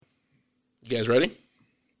You guys ready?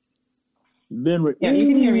 Ben, yeah, you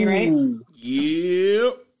can hear me, right?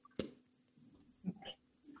 Yep.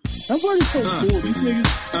 Everybody's so cool. These niggas.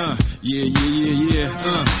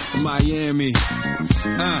 Yeah. Miami.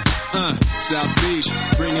 South Beach,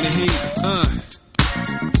 bringing the heat.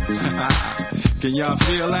 Can y'all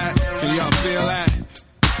feel that?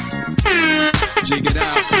 Jig it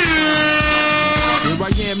out. Here I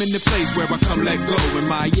am in the place where I come let go. In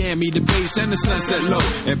Miami, the base and the sunset low.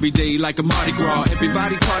 Every day like a Mardi Gras.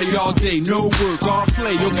 Everybody party all day. No work, all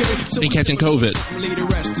play, okay? So Been catching COVID. The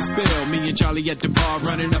rest to spill. Me and Charlie at the bar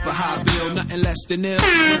running up a high bill. Nothing less than ill.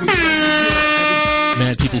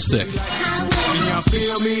 Mad people sick. Can y'all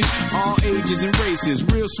feel me? All ages and races.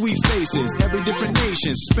 Real sweet faces. Every different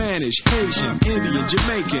nation. Spanish, Haitian, Indian,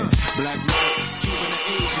 Jamaican. Black, white, Cuban, and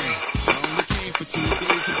Asian. I only came for 2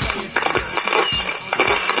 days of playing.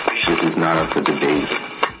 This is not up for debate.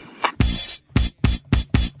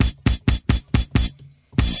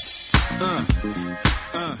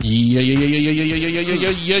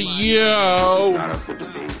 Yo. Not up for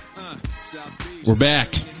debate. We're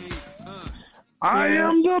back. I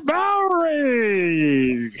am the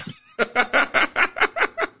Bowery.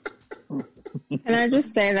 Can I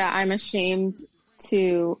just say that I'm ashamed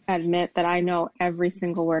to admit that I know every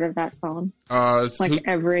single word of that song?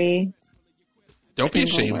 Every. Don't be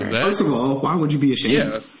ashamed of that. First of all, why would you be ashamed?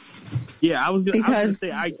 Yeah. Yeah, I was gonna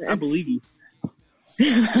say I believe you.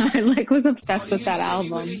 I was obsessed with that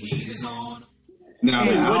album. Now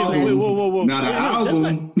the album. Whoa. Now the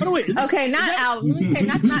album. Okay, not album. Let me say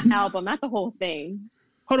not album, not the whole thing.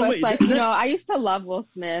 Hold on, wait. I used to love Will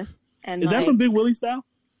Smith. And is that from Big Willie style?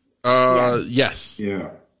 Yes.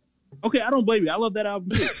 Yeah. Okay, I don't blame you. I love that album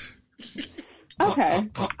too. Okay,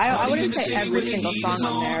 I wouldn't say every single song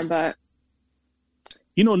on there, but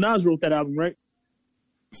you know Nas wrote that album, right?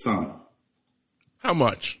 Some. How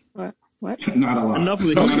much? What? Not a lot. Enough of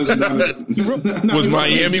it. Was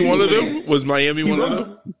Miami one of them? Was Miami one of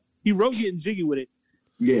them? He wrote Getting Jiggy with it.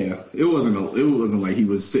 Yeah, it wasn't like he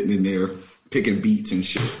was sitting in there picking beats and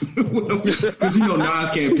shit. Because Nas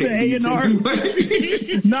can't pick beats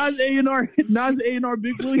anyway. Nas A&R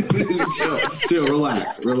Big Willie. Chill,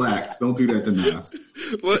 relax. Don't do that to Nas.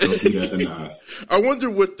 I wonder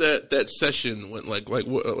what that session went like. What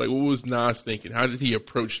was Nas thinking? How did he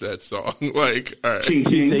approach that song? All right. Ching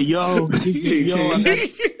ching. Say, yo. Do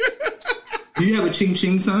you have a ching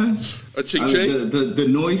ching sign? A ching ching? The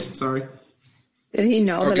noise. Sorry. Did he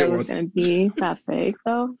know that it was going to be that fake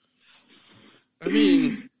though? I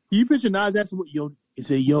mean, can you picture Nas asking what he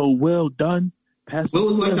said, yo, well done. Will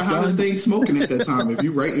was like the hottest thing smoking at that time. If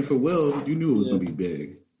you writing for Will, you knew it was gonna be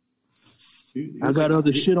big. I got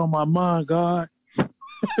other shit on my mind, God.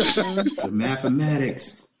 The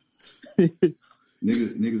mathematics.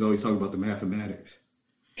 Niggas always talk about the mathematics.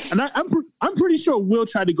 And I'm pretty sure Will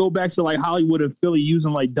tried to go back to Hollywood and Philly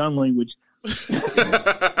using done language.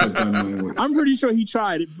 I'm pretty sure he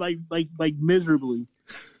tried it like miserably.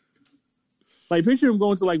 Picture him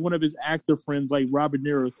going to one of his actor friends, like Robert De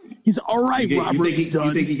Niro. He's all right, Robert. You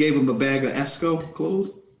think he gave him a bag of Esco clothes?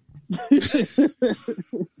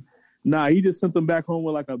 Nah, he just sent them back home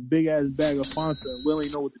with a big ass bag of Fanta, and Will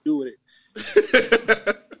ain't know what to do with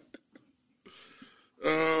it.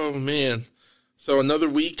 Oh man! So another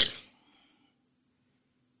week,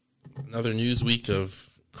 another news week of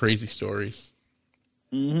crazy stories.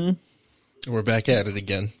 Mm-hmm. We're back at it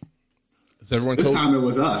again. Is everyone? This time it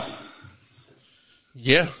was us.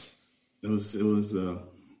 Yeah. It was the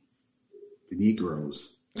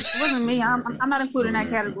Negroes. It wasn't me. I'm not included in that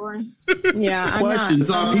category. Yeah, I'm not. It's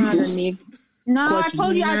our peoples. No, Questions. I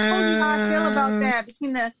told you how I feel about that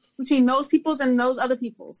between those peoples and those other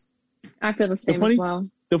peoples. I feel the same as well.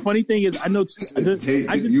 The funny thing is, I know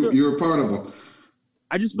you're a part of them.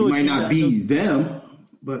 I just feel it might not be them,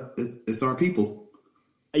 but it's our people.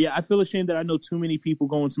 Yeah, I feel ashamed that I know too many people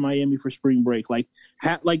going to Miami for spring break.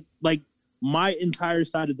 My entire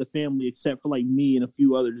side of the family, except for me and a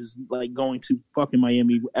few others, is going to fucking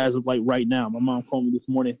Miami as of right now. My mom called me this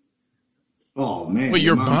morning. Oh man! Wait,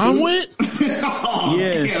 your mom went? Oh,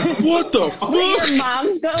 yeah. Damn. What the fuck? Your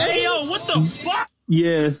mom's going? Hey yo, what the fuck?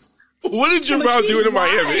 Yeah. What did your mom do in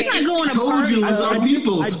Miami? She's not going to Told party. you it's our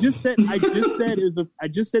peoples. I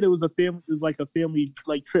just said it was a family. It was a family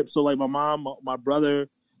trip. So my mom, my brother,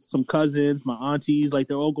 some cousins, my aunties,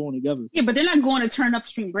 they're all going together. Yeah, but they're not going to turn up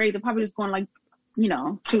spring break. They're probably just going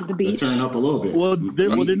to the beach. Turn up a little bit. Well,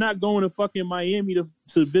 they're not going to fucking Miami to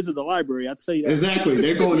visit the library. I'll tell you that. Exactly,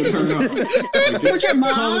 they're going to turn up. What's your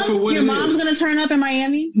mom? Your mom's going to turn up in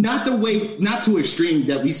Miami? Not to extreme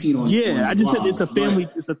that we seen on. Yeah, I just said it's a family.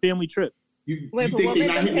 Right. It's a family trip. You Wait, but think what they're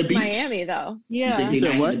made not them hitting the pick beach? Miami though? Yeah. You think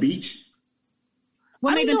they're not hitting the beach?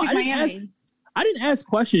 What made them pick Miami? I didn't ask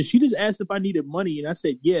questions. She just asked if I needed money, and I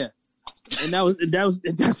said yeah. And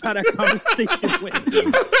that's how that conversation went.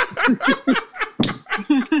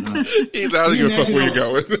 He's out of your fuck where you're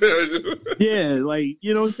going. Yeah, like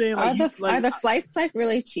you know what I'm saying. Like, are the flights like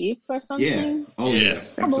really cheap or something? Yeah. Oh yeah,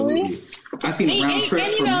 absolutely. I seen a round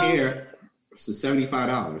trip from here for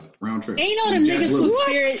 $75 round trip. And you know them niggas flew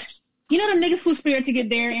Spirit. You know them niggas flew Spirit to get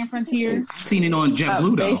there and Frontier. I seen it on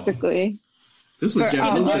JetBlue though. Basically, this was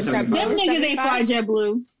JetBlue. Them niggas ain't fly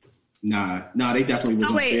JetBlue. Nah, they definitely was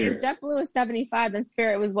on Spirit. If JetBlue was 75, then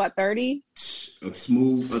Spirit was what, 30? A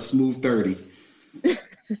smooth 30.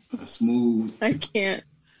 A smooth. I can't.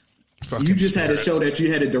 You just had to show that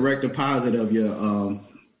you had a direct deposit of your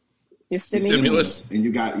stimulus, and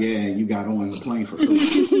you got on the plane for free.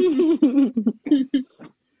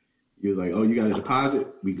 He was like, "Oh, you got a deposit?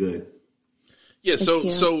 We good." Yeah. So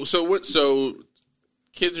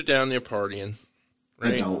kids are down there partying.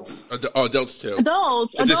 Right? Adults. Adults too.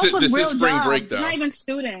 Adults This with real is spring jobs, break, though. not even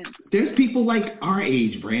students. There's people like our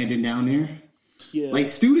age, Brandon, down there. Yeah. Like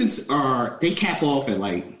students they cap off at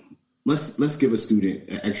like let's give a student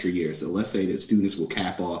an extra year. So let's say that students will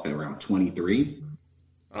cap off at around 23.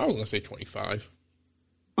 I was gonna say 25.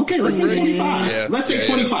 Okay, let's say 25. Yeah. Let's say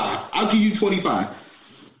 25. Yeah. I'll give you 25.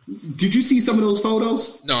 Did you see some of those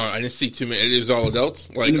photos? No, I didn't see too many. It was all adults,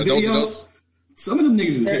 like adults. Some of them niggas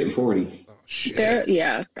is hitting 40. Shit.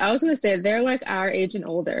 I was gonna say they're like our age and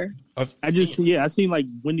older. I seen like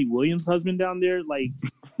Wendy Williams' husband down there. Like,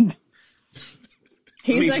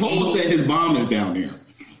 he's like Paul said his mom is down there.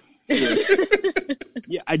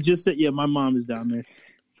 Yeah, I just said my mom is down there.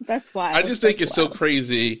 That's why. I just think it's so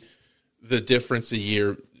crazy the difference a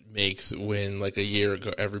year makes when like a year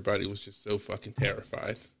ago everybody was just so fucking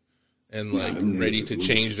terrified and like ready to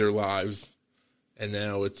change their lives, and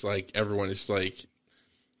now it's like everyone is like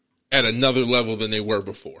at another level than they were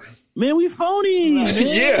before. Man, we phony. Man.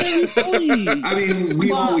 Yeah. We phony. I mean, we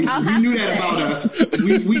knew that about us.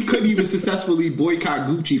 We couldn't even successfully boycott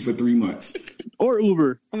Gucci for 3 months. Or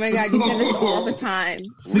Uber. Oh my God, you say this all the time.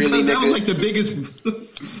 Because that was like the biggest,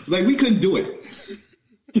 like we couldn't do it.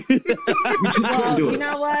 We just couldn't do it. You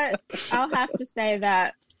know what? I'll have to say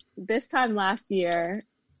that this time last year,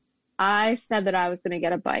 I said that I was going to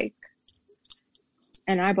get a bike.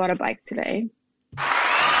 And I bought a bike today.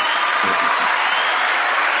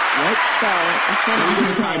 What? So I said I'm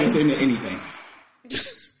going to tie this into anything.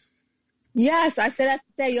 Yes, I said that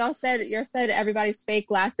to say you said everybody's fake.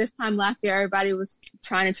 This time last year, everybody was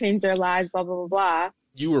trying to change their lives. Blah blah blah blah.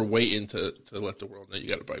 You were waiting to let the world know you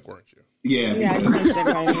got a bike, weren't you? Yeah. I just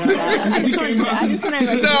wanted to.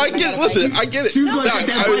 No, I get it. Listen, I get it.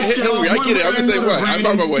 I get it. I'm the same way. I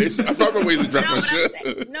found my ways. To drop my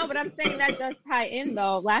shit. No, but I'm saying that does tie in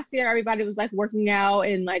though. Last year, everybody was like working out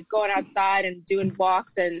and like going outside and doing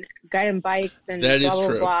walks and riding bikes and that blah is blah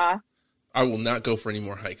true. blah. I will not go for any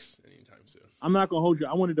more hikes anytime soon. I'm not gonna hold you.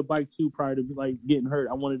 I wanted a bike too prior to like getting hurt.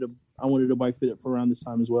 I wanted a bike fit for around this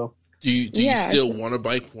time as well. Do you still want a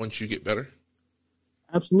bike once you get better?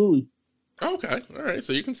 Absolutely. Okay, all right.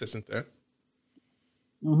 So you're consistent there.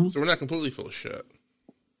 Mm-hmm. So we're not completely full of shit.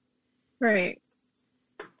 Right.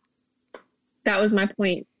 That was my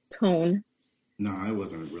point. Tone. No, it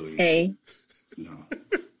wasn't really. A. No.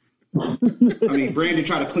 I mean, Brandon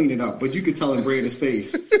tried to clean it up, but you could tell in Brandon's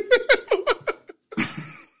face.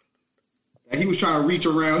 He was trying to reach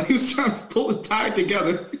around. He was trying to pull the tie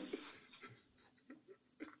together.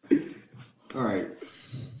 All right.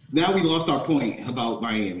 Now we lost our point about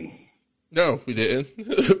Miami. No, we didn't.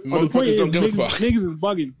 Motherfuckers don't give a fuck. Niggas is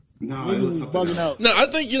bugging. No, niggas it was bugging out. No, I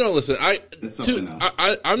think, listen, it's something else.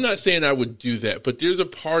 I'm not saying I would do that, but there's a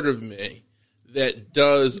part of me that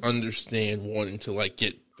does understand wanting to, like,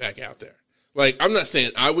 get back out there. Like, I'm not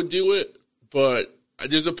saying I would do it, but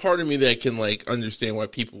there's a part of me that can, like, understand why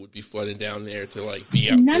people would be flooding down there to, like, be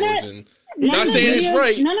outdoors. Not saying it's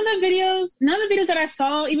right. None of the videos that I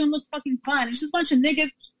saw even look fucking fun. It's just a bunch of niggas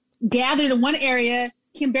gathered in one area,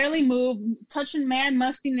 can barely move, touching mad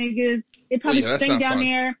musty niggas. They probably stink down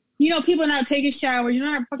there. People not taking showers.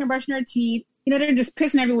 Not fucking brushing their teeth. They're just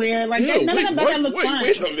pissing everywhere. Like none of them that look fun.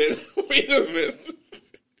 Wait a minute.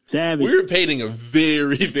 Savage. We're painting a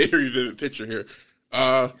very, very vivid picture here.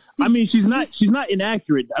 I mean, she's not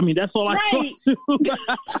inaccurate. I mean, that's all I saw.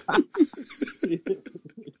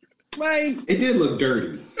 Like, it did look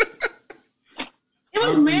dirty. It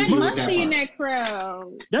was mad musty in that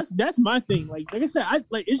crowd. That's my thing. Like I said,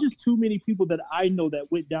 it's just too many people that I know that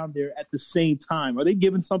went down there at the same time. Are they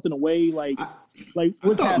giving something away? What's I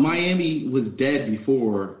thought happening? Miami was dead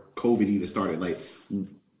before COVID even started.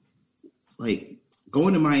 Like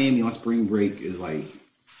going to Miami on spring break is like,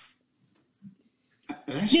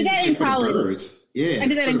 Did that in college. Yeah, I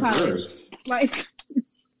did that in college. Like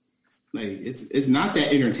it's not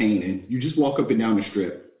that entertaining. You just walk up and down the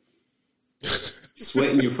strip,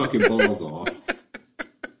 sweating your fucking balls off.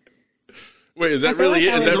 Wait, is that really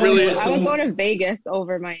it? Is that really it? I would go to Vegas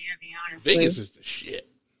over Miami, honestly. Vegas is the shit.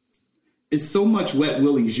 It's so much wet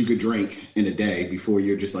willies you could drink in a day before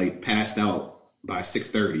you're just like passed out by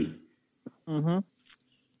 6:30. Mm-hmm.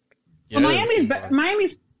 Yeah, well,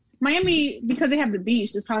 Miami, because they have the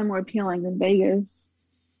beach, is probably more appealing than Vegas.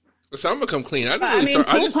 So I'm gonna come clean.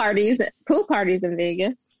 Pool parties in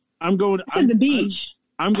Vegas. I'm going to the beach.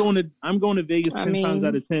 I'm going to Vegas 10 times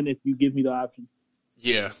out of 10 if you give me the option.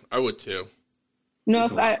 Yeah, I would too. No,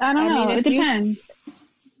 I don't know. It depends.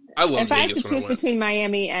 I love if Vegas. I had to choose between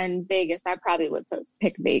Miami and Vegas, I probably would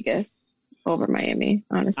pick Vegas over Miami.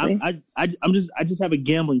 Honestly, I just have a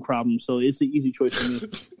gambling problem, so it's an easy choice for me.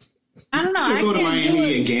 I don't know. You go to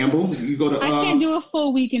Miami and gamble. You go to. I can't do a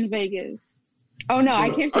full week in Vegas. Oh no, I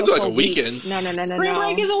can't do I'll a do full like a weekend. Week. No. Spring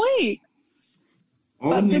break is a week.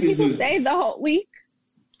 Do people stay the whole week?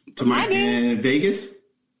 To Miami and Vegas?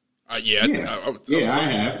 Yeah. I have.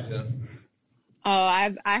 Yeah. Oh,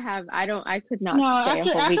 I have. I could not stay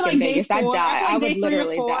after, a whole week in Vegas. I'd die. I would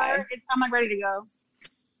literally die. I'm like ready to go.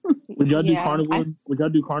 Would y'all do carnival? Would y'all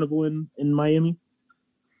do carnival in Miami?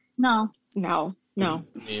 No. Yeah.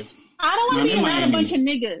 I don't want to be around a bunch of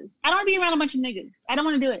niggas. I don't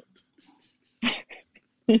want to do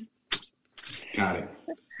it. Got it.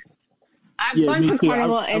 I've gone to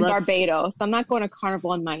carnival in Barbados. I'm not going to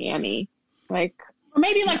carnival in Miami. Or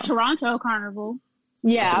maybe Toronto carnival.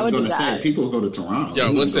 Yeah, I would do that. Say, people go to Toronto. Yeah,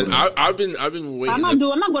 listen, I've been waiting. I'm not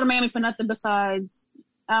going to Miami for nothing besides,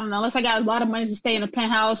 I don't know, unless I got a lot of money to stay in a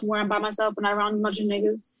penthouse where I'm by myself and I'm around a bunch of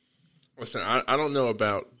niggas. Listen, I don't know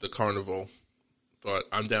about the carnival, but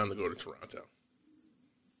I'm down to go to Toronto.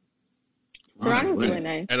 Toronto's really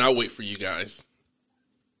nice. And I'll wait for you guys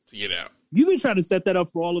to get out. You've been trying to set that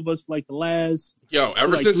up for all of us the last...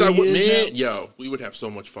 ever since I went, we would have so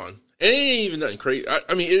much fun. And it ain't even nothing crazy.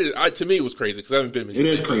 I mean, to me, it was crazy because I haven't been. It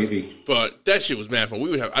is crazy. But that shit was mad fun.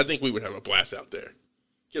 I think we would have a blast out there.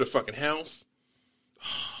 Get a fucking house.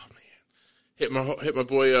 Oh, man. Hit my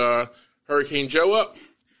boy Hurricane Joe up.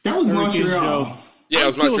 That was Montreal. Yeah, it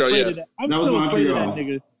was Montreal, yeah. That was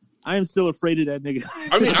Montreal. I am still afraid of that nigga.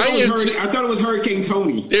 I mean, I thought it was Hurricane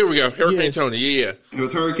Tony. There we go. Hurricane Tony. Yeah. It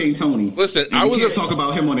was Hurricane Tony. Listen, I can't talk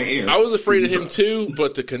about him on the air. I was afraid of him too,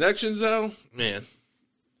 but the connections though, man,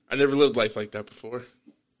 I never lived life like that before.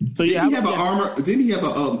 So didn't he have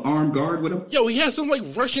an armed guard with him? Yo, he had some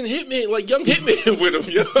Russian hitman, young hitman with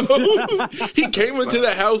him. Yo, he came into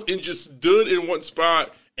the house and just stood in one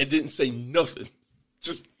spot and didn't say nothing.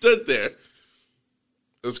 Just stood there.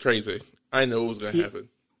 It was crazy. I know what was going to happen.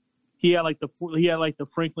 He had the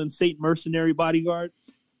Franklin Saint mercenary bodyguard.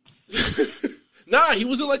 Nah, he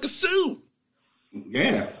was in a suit.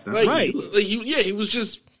 Yeah, that's right. He was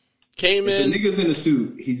just came if in. The nigga's in a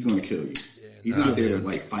suit, he's gonna kill you. Yeah, he's not there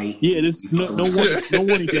to fight. Yeah, there's no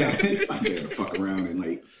warning. Yeah, he's not there to fuck around and what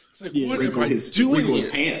am I doing wrinkle his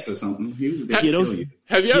pants or something. He was there to kill you.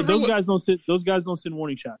 Have you ever? Those guys don't send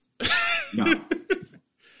warning shots. No.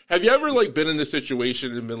 Have you ever been in this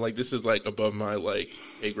situation and been this is above my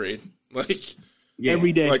pay grade?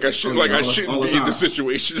 Every day. I shouldn't be in this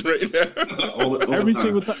situation right now.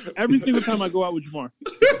 Every single time I go out with Jamar.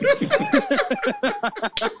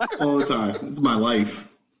 All the time. It's my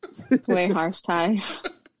life. It's way harsh, Ty.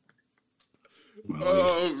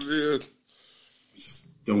 Oh man.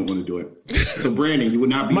 Don't want to do it. So Brandon, you would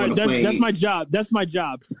not be on the plane. That's my job. That's my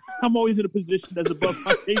job. I'm always in a position that's above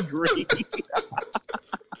my pay grade.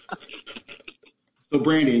 So,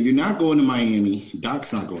 Brandon, you're not going to Miami.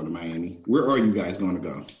 Doc's not going to Miami. Where are you guys going to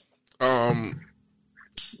go? I'm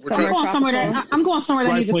going somewhere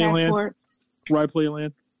that needs a passport. Right,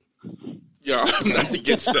 Playland. Yeah, I'm not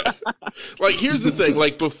against that. Here's the thing.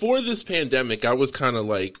 Before this pandemic, I was kind of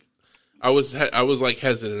I was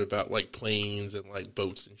hesitant about planes and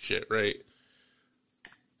boats and shit, right?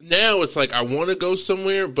 Now it's I want to go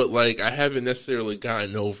somewhere, but I haven't necessarily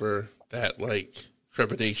gotten over that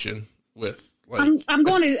trepidation with. I'm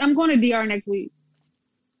going to DR next week.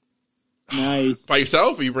 Nice. By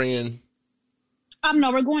yourself? Or you bringing? No,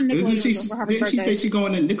 we're going to Nickelodeon. Didn't she say she's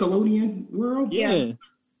going to Nickelodeon World? Yeah.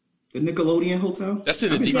 The Nickelodeon Hotel? That's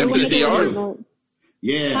in the DR?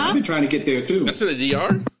 Yeah, I've been trying to get there too. That's in the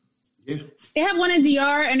DR? Yeah. They have one in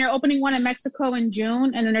DR and they're opening one in Mexico in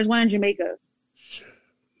June, and then there's one in Jamaica.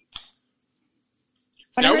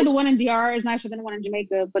 But I heard the one in DR is nicer than the one in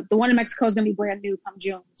Jamaica, but the one in Mexico is going to be brand new come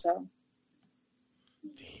June, so.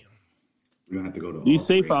 We're going to have to go to Be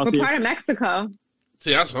safe out there. What part of Mexico?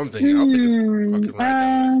 See, that's something. I'll take a fucking ride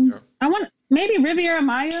down Mexico. I want maybe Riviera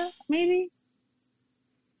Maya, maybe.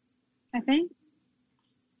 I think.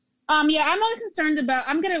 Yeah, I'm only concerned about.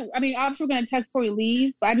 obviously we're gonna test before we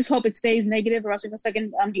leave, but I just hope it stays negative, or else we're gonna stuck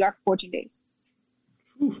in DR for 14 days.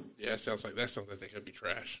 Ooh. Yeah, that sounds like they could be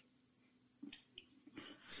trash.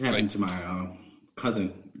 This happened to my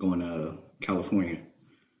cousin going to California.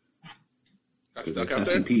 Because they're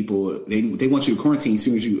testing people. They want you to quarantine as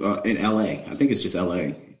soon as you in LA. I think it's just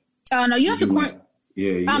LA. Oh no, you have to quarantine.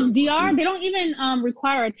 Yeah. DR, they don't even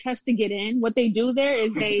require a test to get in. What they do there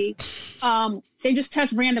is they just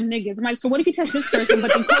test random niggas. I'm like, so what if you test this person,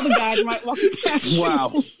 but then COVID guys might walk past you?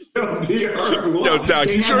 Wow. Yo, Doc,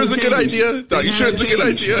 you sure it's a good idea? Doc, you sure it's a good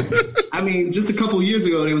idea? I mean, just a couple years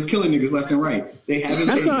ago, they was killing niggas left and right. They haven't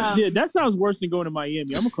changed. That sounds worse than going to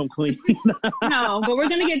Miami. I'm gonna come clean. No, but we're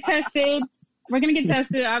gonna get tested.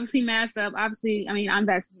 Obviously masked up. Obviously, I mean, I'm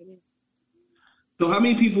vaccinated. So how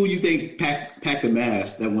many people you think packed a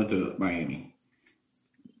mask that went to Miami?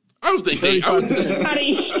 I don't think they.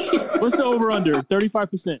 What's the over-under?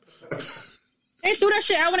 35%. They threw that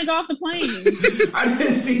shit out when they got off the plane. I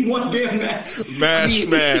didn't see one damn mask.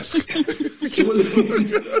 Mask.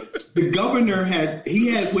 The governor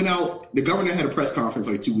had a press conference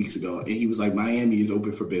like 2 weeks ago, and he was like, Miami is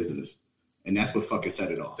open for business. And that's what fucking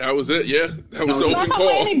set it off. That was it, yeah. That was the open call.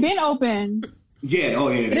 Miami been open. Yeah,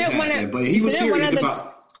 but he was serious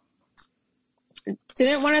about.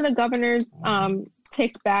 Didn't one of the governors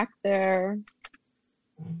take back their?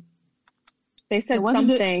 They said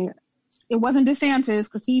something. It wasn't DeSantis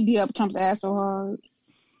because he beat up Trump's ass so hard.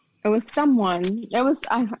 It was someone.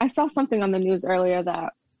 I saw something on the news earlier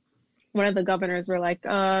that one of the governors were like,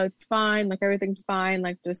 it's fine, like everything's fine,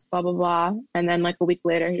 like just blah blah blah. And then like a week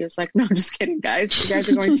later he was like, no, just kidding, guys. You guys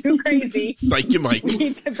are going too crazy. Like you might. We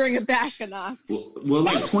need to bring it back a notch. Well,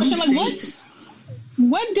 like 20 states.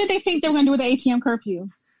 What did they think they were gonna do with the 8 p.m. curfew?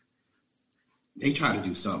 They try to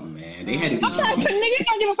do something, man. They had to do something. Niggas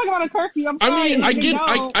don't give a fuck about a curfew. I'm sorry. I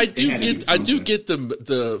mean, I do get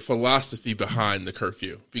the philosophy behind the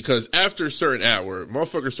curfew, because after a certain hour,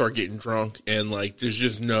 motherfuckers start getting drunk and like there's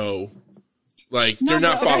just they're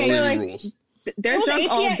not following any rules. They're drunk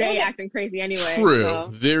all day acting crazy anyway. True, so.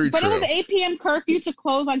 Very true. But it was an 8 p.m. curfew to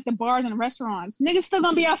close like the bars and restaurants. Niggas still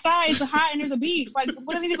gonna be outside. It's hot and there's a beach. Like,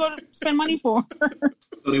 what do they need to go to spend money for?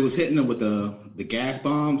 So they was hitting them with the gas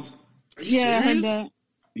bombs. Yeah, I heard that.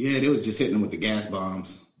 Yeah, they was just hitting them with the gas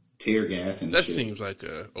bombs, tear gas, and that shit. Seems like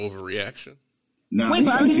a overreaction. No,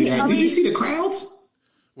 did you see the crowds?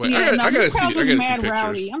 Wait, I gotta see pictures.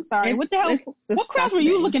 Rowdy. I'm sorry. What the hell? What crowds were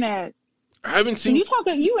you looking at? I haven't seen.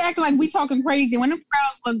 You acting like we talking crazy when the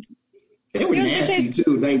crowds looked. They were nasty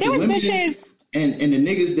too. Like there was bitches, and the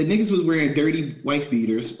niggas was wearing dirty wife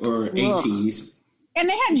beaters or ATs. And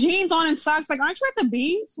they had jeans on and socks. Like, aren't you at the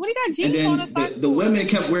beach? What do you got jeans on and socks? The women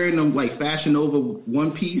kept wearing them like Fashion Nova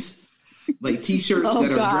one piece, like t-shirts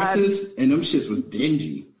that are dresses, and them shits was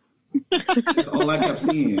dingy. That's all I kept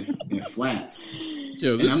seeing in flats.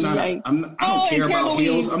 Yo, and I don't care about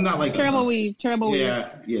heels. I'm not like terrible weave.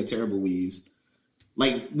 Yeah, terrible weaves.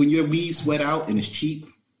 Like when your weave sweat out and it's cheap,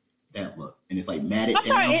 that look, and it's like matted. I'm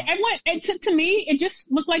sorry. To me, it just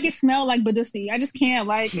looked like it smelled like Badoosie. I just can't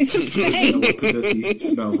like. It just stank. What Badoosie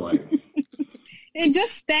smells like. It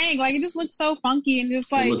just stank. Like it just looked so funky and just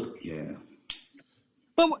like. Yeah.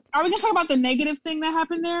 But are we gonna talk about the negative thing that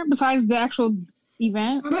happened there besides the actual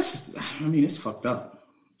event? Well, it's fucked up.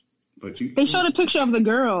 But they showed a picture of the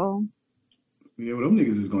girl. Yeah, well, them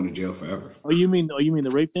niggas is going to jail forever. Oh, you mean the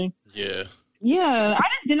rape thing? Yeah. Yeah, I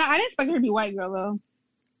didn't expect her to be white girl though.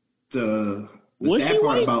 The sad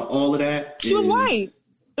part about all of that she was white.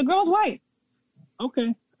 The girl's white.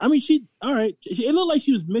 Okay. I mean, all right. It looked like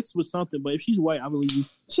she was mixed with something, but if she's white, I believe you.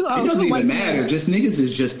 It doesn't even matter. Just niggas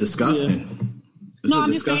is just disgusting. Yeah. It's a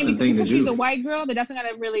disgusting thing to do. She's a white girl. They're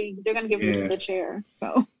definitely they're gonna give her the chair.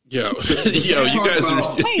 So. Yo, you guys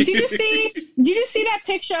are. Wait, did you see that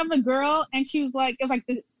picture of the girl? And she was like, it was like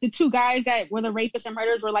the two guys that were the rapists and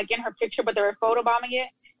murderers were like in her picture, but they were photobombing it.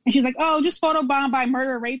 And she's like, "Oh, just photobombed by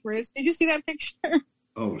murder rapist." Did you see that picture?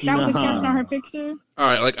 Oh, that was the caption on her picture. All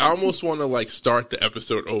right, like I almost want to start the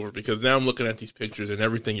episode over because now I'm looking at these pictures and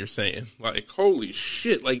everything you're saying. Like, holy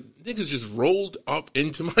shit! Like niggas just rolled up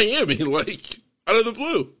into Miami like out of the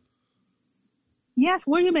blue. Yes,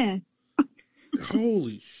 where you been?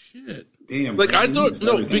 Holy shit! Damn. Like I thought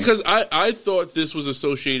because I thought this was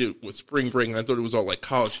associated with spring break, and I thought it was all like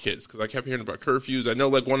college kids because I kept hearing about curfews. I know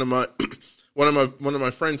like one of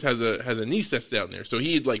my friends has a niece that's down there, so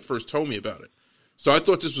he had first told me about it. So I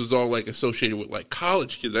thought this was all associated with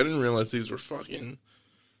college kids. I didn't realize these were fucking.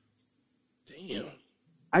 Damn.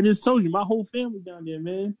 I just told you, my whole family down there,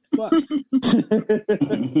 man. Fuck. That's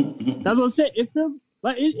what I said. It feels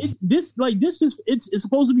like this is it's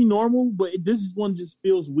supposed to be normal, but this one just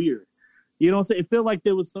feels weird. You know what I'm saying? It felt like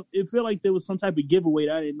there was some type of giveaway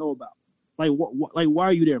that I didn't know about. Like what like why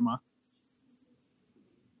are you there, Ma?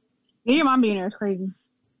 Yeah, your mom being there is crazy.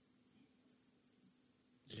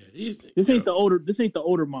 Yeah, this ain't the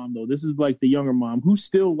older mom though. This is like the younger mom who's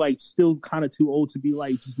still kind of too old to be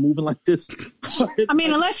like just moving like this. I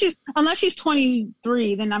mean, unless she's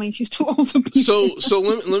 23, then I mean she's too old to be. So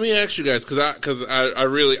let me ask you guys because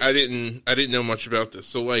I didn't know much about this.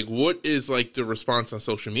 So like, what is like the response on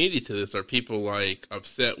social media to this? Are people like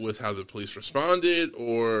upset with how the police responded,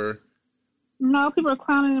 or no? People are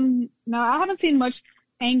clowning them. No, I haven't seen much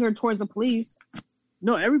anger towards the police.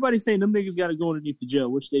 No, everybody's saying them niggas got to go underneath the jail,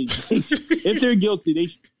 which they if they're guilty, they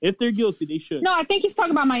should. No, I think he's talking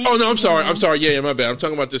about Miami. Oh no, I'm sorry. Yeah, my bad. I'm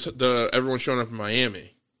talking about everyone showing up in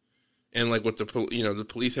Miami, and like with the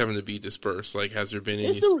police having to be dispersed. Like, has there been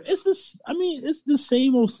any? It's the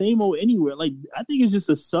same old anywhere. Like, I think it's just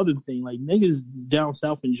a southern thing. Like, niggas down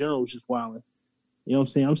south in general is just wilding. You know what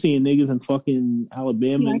I'm saying? I'm seeing niggas in fucking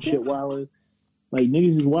Alabama and shit wilding. Like,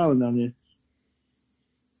 niggas is wilding down there.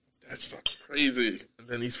 That's fucking crazy. And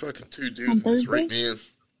then these fucking two dudes just rape me in.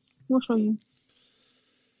 We'll show you.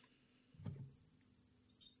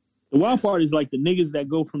 The wild part is like the niggas that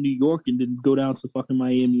go from New York and then go down to fucking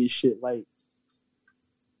Miami and shit. Like,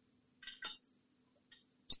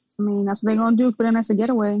 I mean, that's what they're gonna do for them as a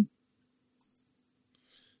getaway.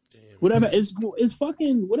 Damn. Whatever is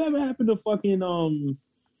fucking whatever happened to fucking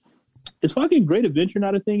is fucking Great Adventure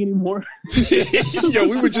not a thing anymore? Yo,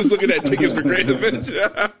 we were just looking at tickets for Great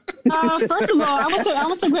Adventure. First of all, I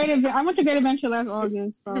went to Great Adventure last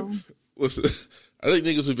August. So listen, I think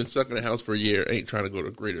niggas who've been stuck in the house for a year ain't trying to go to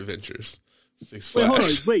Great Adventures. Wait, hold on.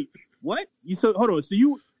 Wait, what? Hold on. So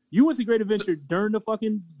you went to Great Adventure during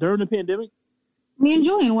the pandemic? Me and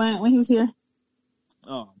Julian went when he was here.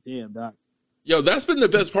 Oh, damn, Doc. Yo, that's been the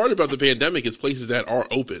best part about the pandemic is places that are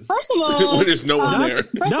open. First of all, when there's no one there.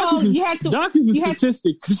 First of all, you had to. Doc is a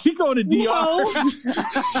statistic because she going to DR.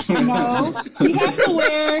 No, you have to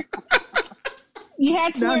wear. You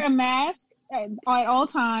had to wear a mask at all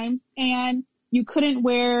times, and you couldn't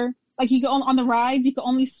wear you go on the rides. You could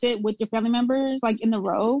only sit with your family members in the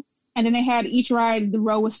row, and then they had each ride. The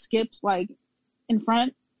row was skipped in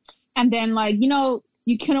front, and then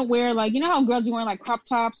you couldn't wear how girls be wearing crop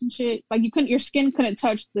tops and shit. Your skin couldn't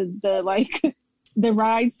touch the the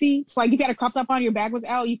ride seats. If you had a crop top on, your back was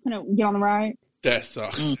out, you couldn't get on the ride. That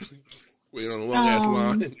sucks. Wait on a long ass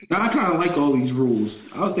line. I kind of like all these rules.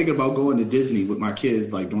 I was thinking about going to Disney with my kids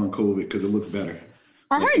during COVID because it looks better.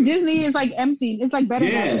 I heard Disney is empty. It's better.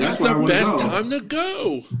 Yeah, that's the best time to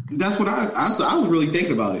go. That's what I was really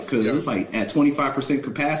thinking about it because it's at 25%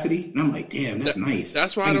 capacity, and I'm like, damn, that's nice.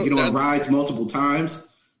 That's why I can get on rides multiple times.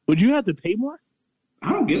 Would you have to pay more?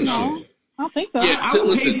 I don't give a shit. I don't think so. Yeah, I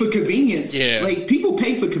would pay for convenience. Yeah, people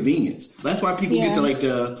pay for convenience. That's why people get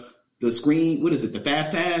the screen. What is it? The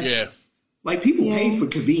fast pass. Yeah, people pay for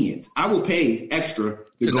convenience. I will pay extra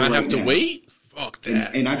to not have to wait. Fuck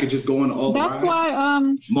that. And I could just go on all the rides.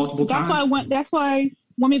 Multiple times. That's why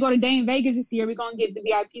when we go to Dane Vegas this year, we're gonna get the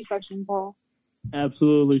VIP section, Paul.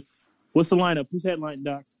 Absolutely. What's the lineup? Who's headlining,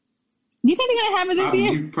 Doc? Do you think they're gonna have it this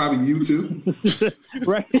year? Probably U2.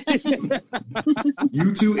 Right.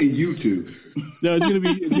 U2 and U2. No,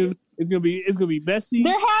 it's gonna be messy.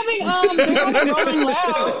 They're having Rolling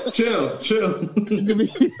Loud. Chill.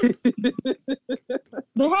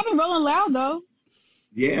 They're having Rolling Loud though.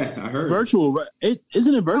 Yeah, I heard. Virtual, right?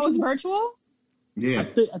 Isn't it virtual? Oh, it's virtual? Yeah.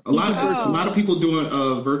 A lot of people doing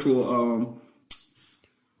virtual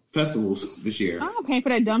festivals this year. I'm not paying for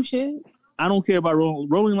that dumb shit. I don't care about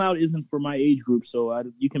Rolling Loud. Isn't for my age group, so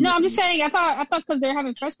you can. No, I'm just saying. I thought because they're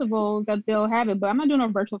having festivals that they'll have it, but I'm not doing a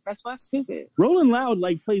virtual festival. That's stupid. Rolling Loud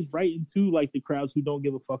plays right into the crowds who don't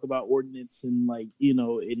give a fuck about ordinance and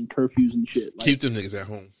in curfews and shit. Keep them niggas at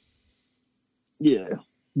home. Yeah.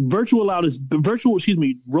 Rolling Loud is better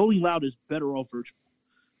off virtual.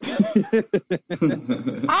 I don't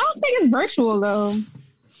think it's virtual though.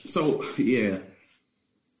 So yeah,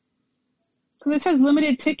 because it says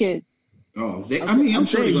limited tickets. Oh, I'm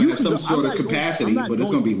sure they're gonna have some sort of capacity, but it's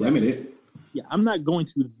gonna be limited. Yeah, I'm not going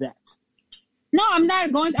to that. No, I'm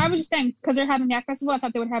not going. I was just saying because they're having that festival. I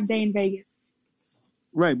thought they would have Day in Vegas.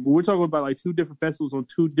 Right, but we're talking about two different festivals on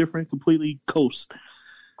two different completely coasts.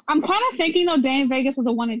 I'm kind of thinking though, Day in Vegas was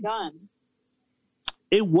a one and done.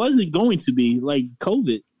 It wasn't going to be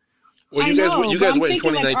COVID. Well, you guys went in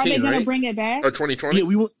 2019, are they right? gonna bring it back Or 2020?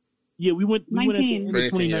 Yeah, we went in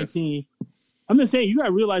 2019. I'm just saying, you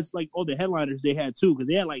gotta realize like all the headliners they had too, because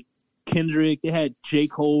they had like Kendrick, they had J.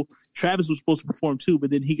 Cole, Travis was supposed to perform too, but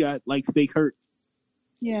then he got like fake hurt.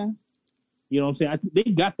 Yeah. You know what I'm saying? They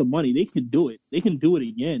got the money. They can do it. They can do it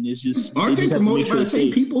again. It's just aren't they promoted by the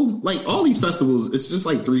same people? Like all these festivals, it's just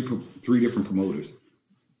like three different promoters.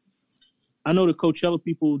 I know the Coachella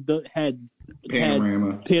people had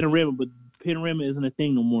Panorama, but Panorama isn't a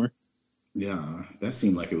thing no more. Yeah, that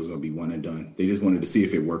seemed like it was going to be one and done. They just wanted to see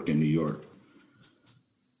if it worked in New York.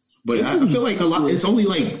 But I feel like it's only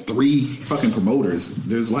like 3 fucking promoters.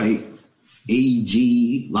 There's like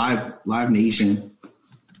AEG, Live Nation.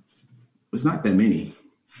 It's not that many.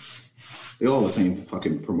 They're all the same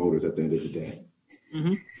fucking promoters at the end of the day.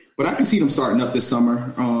 Mm-hmm. But I can see them starting up this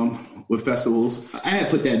summer with festivals. I had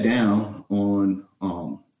put that down on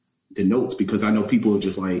the notes because I know people are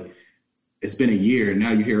just like, it's been a year and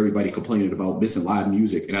now you hear everybody complaining about missing live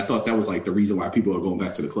music. And I thought that was like the reason why people are going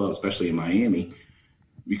back to the club, especially in Miami,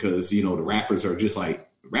 because, you know, the rappers are just like,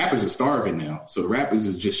 rappers are starving now. So the rappers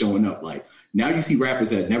is just showing up. Like now you see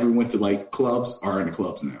rappers that never went to like clubs are in the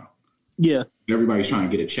clubs now. Yeah. Everybody's trying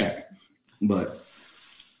to get a check. But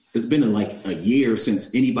it's been like a year since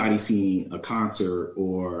anybody's seen a concert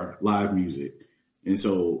or live music. And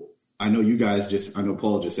so I know I know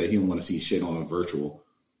Paul just said he don't want to see shit on virtual.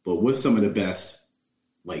 But what's some of the best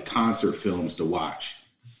like concert films to watch?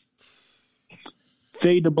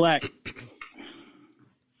 Fade to Black.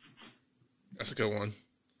 That's a good one.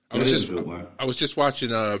 I was just watching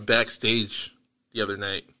Backstage the other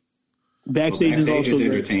night. Backstage is also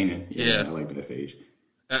entertaining. Yeah, I like Backstage.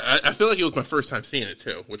 I feel like it was my first time seeing it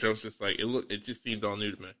too, which I was just like, it just seemed all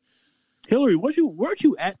new to me. Hillary, weren't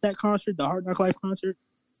you at that concert, the Hard Knock Life concert?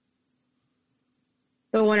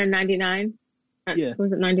 The one in 99? Yeah.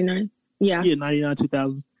 Was it 99? Yeah. Yeah, 99,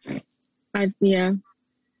 2000. Yeah.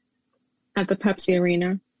 At the Pepsi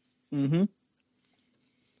Arena. Mm-hmm.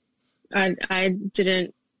 I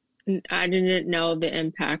didn't know the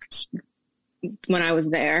impact when I was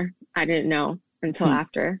there. I didn't know until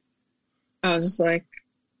after. I was just like,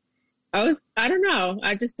 I don't know.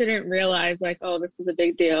 I just didn't realize like, oh, this is a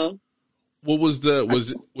big deal. What was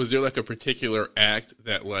was there like a particular act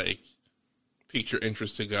that like piqued your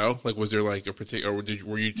interest to go? Like, was there like a particular, or did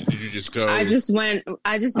you just go? I just went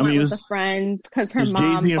with a friend because her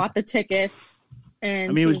mom bought the tickets,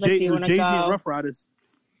 and it was like, Jay-Z and Rough Riders.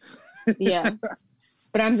 Yeah,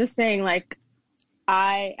 but I'm just saying, like,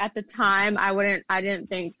 at the time I didn't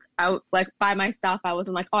think like by myself. I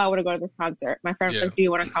wasn't like, oh, I want to go to this concert. My friend was like, do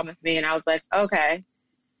you want to come with me? And I was like, okay,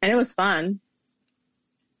 and it was fun.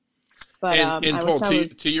 But, and Paul,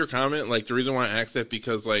 to your comment, like the reason why I asked that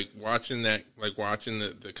because like watching the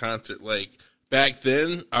concert, like back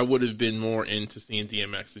then, I would have been more into seeing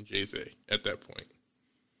DMX and Jay-Z at that point.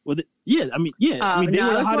 Well, I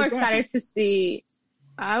was more excited to see.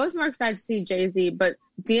 I was more excited to see Jay-Z, but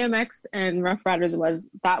DMX and Rough Riders was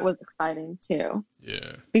exciting too.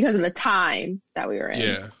 Yeah, because of the time that we were in.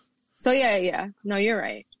 Yeah. So yeah. No, you're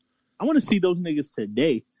right. I want to see those niggas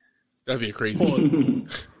today. That'd be a crazy.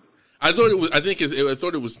 I thought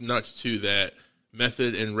it was nuts too that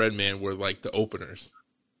Method and Redman were like the openers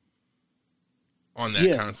on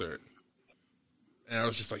that concert, and I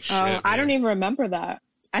was just like, shit. Oh, I don't even remember that.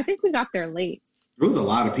 I think we got there late. There was a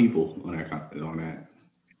lot of people on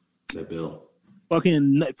that bill.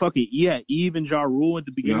 Fucking Eve and Ja Rule at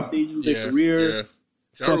the beginning stages of their career. Yeah.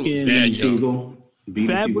 Fucking Siegel.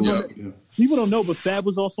 Fab was people don't know, but Fab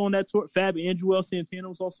was also on that tour. Fab and Joel Santana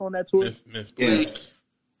was also on that tour. Myth Blake. Yeah.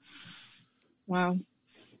 Wow.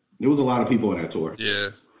 There was a lot of people on that tour.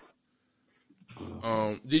 Yeah.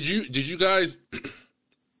 Did you guys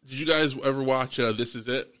ever watch This Is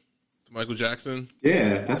It? Michael Jackson?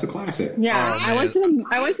 Yeah, that's a classic. Yeah, I went to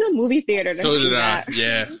the movie theater to see that.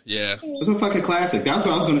 Yeah. It's a fucking classic. That's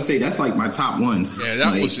what I was going to say. That's like my top one. Yeah,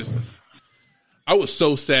 that was just. I was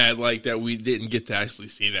so sad like that we didn't get to actually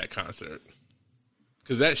see that concert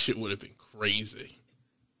because that shit would have been crazy.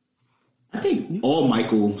 I think all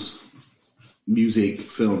Michael's music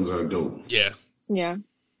films are dope. Yeah. You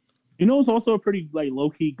know, it's also a pretty like low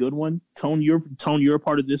key good one. Tone, you're a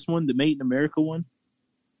part of this one, the Made in America one.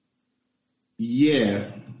 Yeah,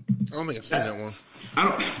 I don't think I've seen that one.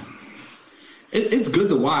 It's good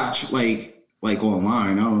to watch, like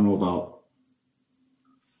online. I don't know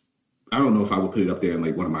if I would put it up there in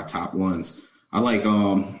like one of my top ones. I like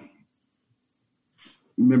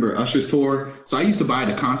remember Usher's tour. So I used to buy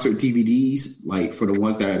the concert DVDs like for the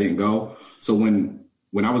ones that I didn't go. So when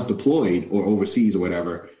I was deployed or overseas or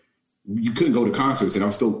whatever, you couldn't go to concerts, and I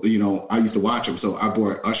was still, I used to watch them. So I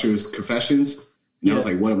bought Usher's Confessions. And that was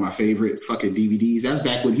like one of my favorite fucking DVDs. That's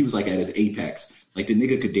back when he was like at his apex. Like the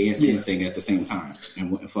nigga could dance and sing at the same time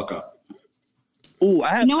and wouldn't fuck up. Oh,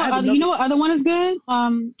 you know what other one is good?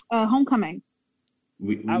 Homecoming.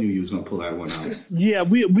 We knew you was gonna pull that one out. Yeah, I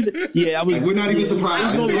was. Like, we're not even surprised.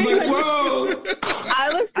 I was like, whoa. I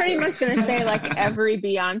was pretty much gonna say like every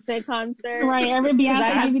Beyonce concert, right? Every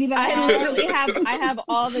Beyonce DVD that I literally have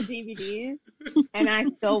all the DVDs, and I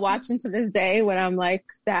still watch them to this day when I'm like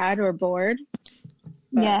sad or bored.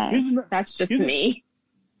 But that's just me.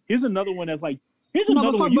 Here's another one that's like.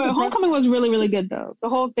 Homecoming was really, really good though. The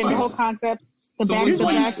whole thing, the whole concept. What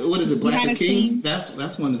is it? Black is King.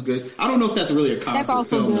 That's one is good. I don't know if that's really a concert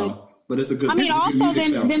film, though, but it's a good. I mean, also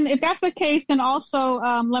then if that's the case, then also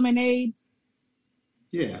Lemonade.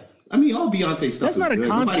 Yeah, I mean, all Beyonce stuff. That's not a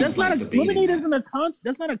concert. That's not a Lemonade. Isn't a concert.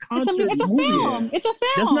 That's not a concert. It's a film. It's a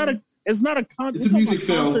film. It's not a concert. It's a music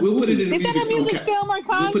film. We'll put it in a music film or concert.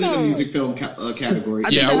 We'll put it in a music film category.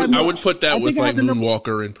 I would put that with like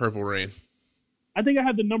Moonwalker and Purple Rain. I think I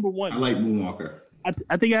have the number one. I like Moonwalker.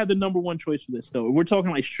 I think I have the number one choice for this though. We're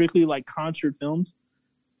talking like strictly like concert films.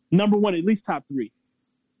 Number one, at least top three.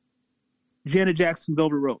 Janet Jackson,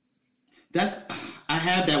 Velvet Rope. I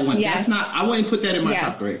have that one. Yes. That's not. I wouldn't put that in my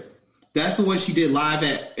top three. That's the one she did live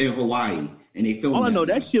in Hawaii, and they filmed. All I know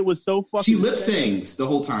that shit was so fucking. She lip sings the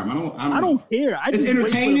whole time. I don't care. It's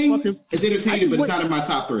entertaining. It's entertaining, but it's not in my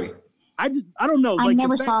top three. I don't know. I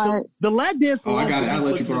never saw it. The lap dance. Oh, I got it. I'll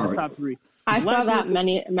let you borrow it. Top three. I saw that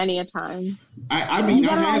many a time. I mean,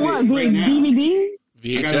 I have it right now. DVD?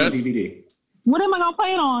 VHS? I got it on DVD. What am I gonna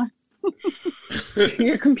play it on?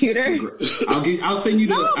 Your computer. I'll send you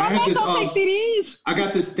the. No, I have this. Don't take CDs. I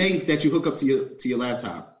got this thing that you hook up to your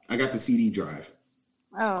laptop. I got the CD drive.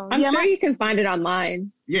 Oh, I'm sure you can find it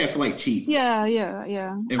online. Yeah, for like cheap. Yeah.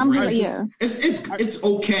 It's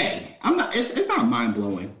okay. I'm not. It's not mind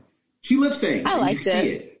blowing. She lip syncs. I liked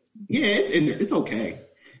it. Yeah, it's in there. It's okay.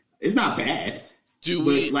 It's not bad. Do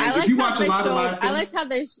we? Like, if you watch a lot of live films, I liked how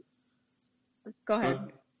they. Go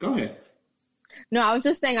ahead. Go ahead. No, I was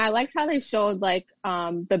just saying I liked how they showed like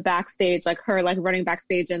the backstage, like her like running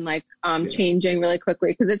backstage and like changing really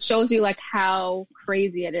quickly because it shows you like how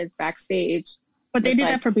crazy it is backstage. But they did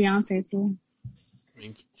that for Beyonce too. I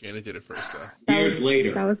mean, Janet did it first though. Years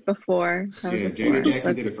later. That was before. Janet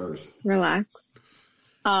Jackson did it first. Relax.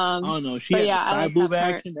 Oh no, she had the side boob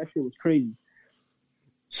action. That shit was crazy.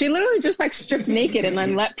 She literally just like stripped naked and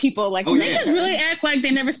then let people like. Niggas really act like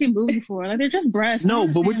they never seen boobs before. Like they're just breasts. No,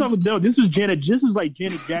 but we're talking. No, this was Janet. This is like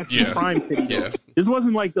Janet Jackson prime titty. Yeah. This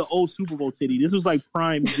wasn't like the old Super Bowl titty. This was like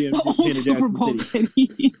prime Janet Jackson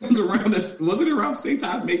titty. It was around this. Was it around the same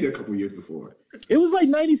time? Maybe a couple years before. It was like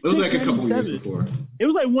 96. It was like a couple years before. It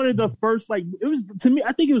was like one of the first like. It was to me.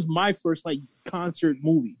 I think it was my first like concert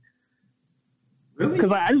movie. Really?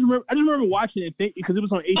 Because I just remember watching it because it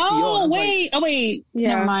was on HBO. Oh wait, yeah.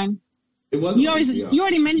 Never mind. It was. You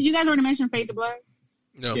already mentioned. You guys already mentioned Fade to Black.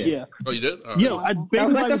 No. Yeah. Oh, you did? Yeah, that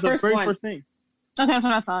was like the very first thing. Okay, that's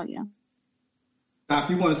what I thought. Yeah. Doc,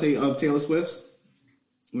 you want to say Taylor Swift's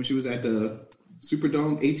when she was at the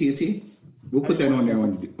Superdome, AT&T? We'll put that on there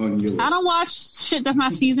on your list. I don't watch shit that's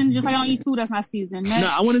not seasoned. Just like I don't eat food that's not seasoned.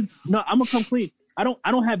 I'm gonna come clean. I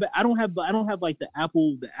don't have like the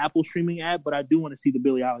Apple streaming app, but I do want to see the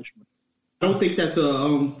Billie Eilish one. I don't think that's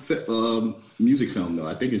a music film though.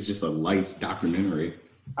 I think it's just a life documentary.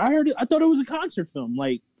 I thought it was a concert film.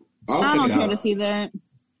 Like I don't care to see that.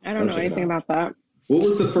 I don't know anything about that. What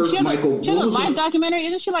was the first Michael? She has a live documentary.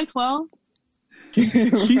 Isn't she like 12?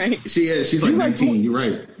 Right. She is. She's like 19. You're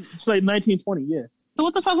right. She's like 19, 20. Yeah. So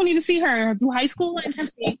what the fuck we need to see her do high school?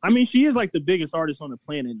 I mean, she is like the biggest artist on the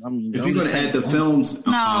planet. I mean, if you're gonna add the films,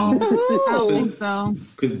 no, I don't think so.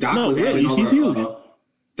 Because Doc was adding all the.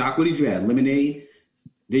 Doc, what did you add? Lemonade.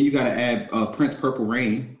 Then you got to add Prince Purple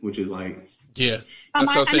Rain, which is like. Yeah, I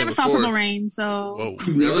never saw Purple Rain, so. Whoa,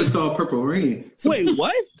 you never saw Purple Rain. So, wait,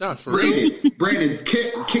 what? Doc, for real? Brandon,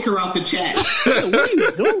 kick her out the chat. What are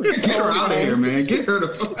you doing? Get her out of here, man. Get her the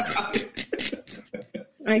fuck out of here.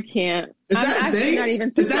 I can't. Is I'm that actually not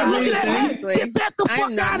even surprised. Is that really a thing? Honestly. Get that the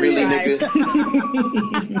fuck out of here,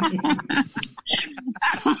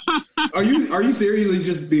 nigga. Are you seriously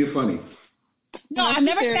just being funny? No, I've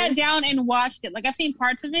never sat down and watched it. Like I've seen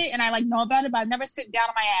parts of it and I like know about it, but I've never sit down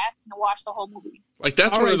on my ass and watch the whole movie. Like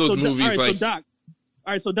that's one of those movies.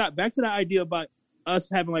 So Doc, back to the idea about us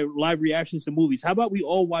having like live reactions to movies. How about we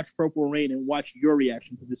all watch Purple Rain and watch your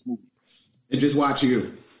reaction to this movie? And just watch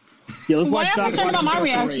you. Yeah, let's Why watch. am I concerned about my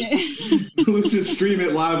reaction? Let's just stream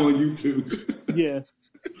it live on YouTube. Yeah.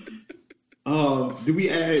 Do we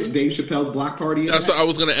add Dave Chappelle's Block Party? That's what I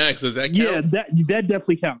was going to ask. Does that count? Yeah, that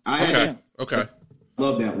definitely counts. Okay.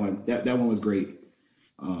 Love that one. That one was great.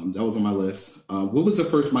 That was on my list. What was the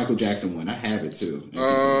first Michael Jackson one? I have it too.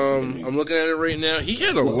 I'm looking at it right now. He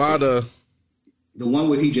had a lot of. The one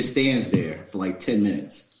where he just stands there for like 10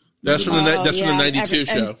 minutes. That's from the '92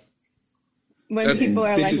 show. When people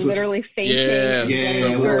are like literally fainting. Yeah.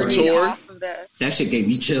 Tour. Off of that shit gave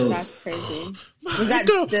me chills. That's crazy. Was that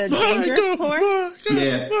the Dangerous tour?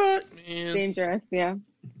 Yeah. Dangerous, yeah.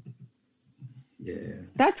 Yeah.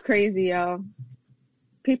 That's crazy, yo.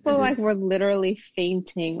 People like were literally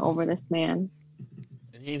fainting over this man.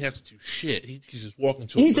 And he didn't have to do shit. He just walked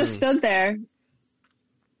into He just stood there.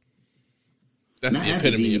 That's the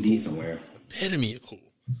epitome of cool. Somewhere. Epitome of cool.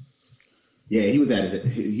 Yeah, he was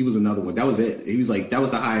he was another one. That was it. He was like, that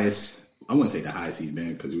was the highest. I wouldn't say the highest he's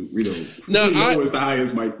been because we don't know what's the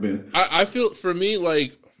highest Mike been. I feel for me,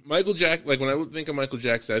 like Michael Jackson, like when I think of Michael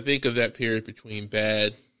Jackson, I think of that period between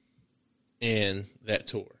Bad and that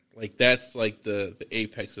tour. Like that's like the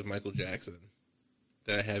apex of Michael Jackson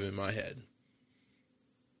that I have in my head.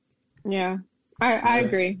 Yeah, I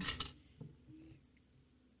agree.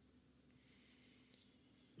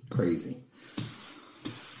 Crazy.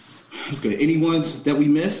 That's good. Any ones that we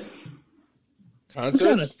missed? Concerts? I'm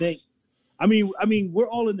trying to think. I mean, we're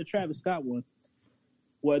all in the Travis Scott one.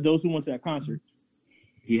 What those who went to that concert?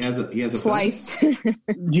 He has a twice.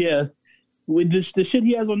 Yeah, with the shit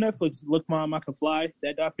he has on Netflix. Look, Mom, I Can Fly.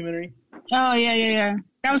 That documentary. Oh yeah.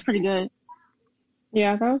 That was pretty good.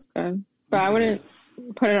 Yeah, that was good. But I wouldn't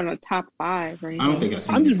put it on a top 5 or anything. I don't think I've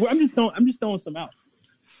seen it. I'm just throwing some out.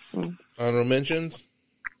 Honorable mentions.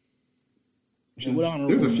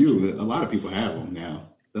 There's a few. A lot of people have them now.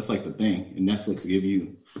 That's like the thing. And Netflix give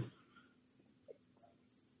you.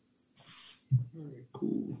 Very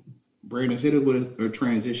cool. Brandon, hit it with a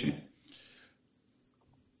transition.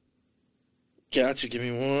 Gotcha. Give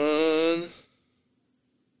me one.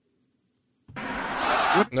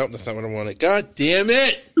 Nope, that's not what I wanted. God damn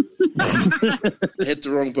it! I hit the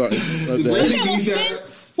wrong button.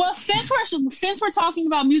 Since we're talking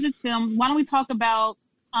about music films, why don't we talk about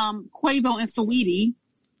Quavo and Saweetie?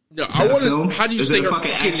 No, I want to. How do you say her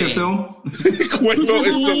fucking action name? film? Quavo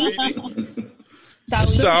and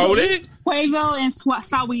Saweetie. Quavo and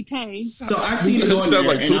Saweetie. So I seen it on there,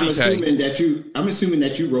 like and I'm assuming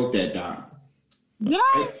that you wrote that down. Did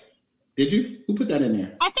I? Did you? Who put that in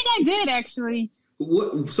there? I think I did actually.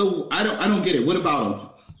 What? So I don't get it. What about him?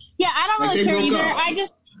 Yeah, I don't really care either. Up.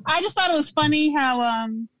 I just thought it was funny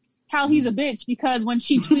how he's a bitch because when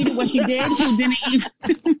she tweeted what she did, he didn't even.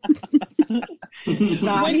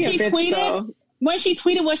 When she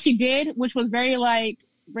tweeted what she did, which was very like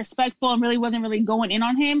respectful and really wasn't really going in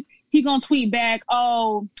on him, he gonna tweet back,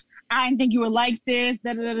 "Oh, I didn't think you were like this."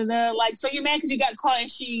 Da da da da. Like, so you're mad because you got caught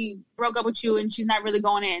and she broke up with you and she's not really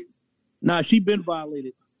going in. Nah, she been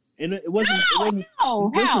violated, and it wasn't.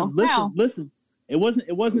 How? Listen. It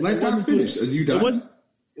wasn't. Let Doc finish. As you done.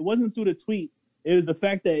 It wasn't through the tweet. It was the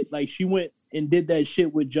fact that like she went and did that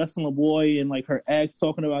shit with Justin LaBoy and like her ex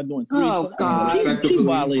talking about doing. Oh God! She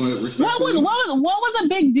violated. What was a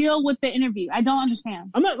big deal with the interview? I don't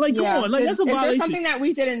understand. I'm not like come on, like that's a violation. Is there something that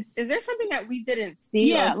we didn't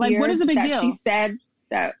see? Yeah, like what is the big deal? She said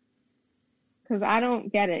that. Because I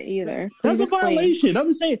don't get it either. That's a violation. I'm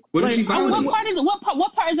just saying. What did she violate? What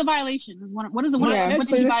part is a violation? What did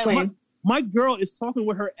she violate? My girl is talking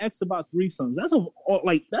with her ex about threesomes.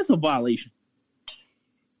 That's a violation.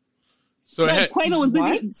 So Quavo was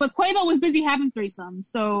busy, but Quavo was busy having threesomes.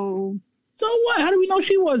 So what? How do we know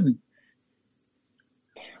she wasn't?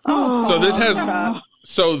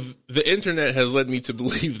 So the internet has led me to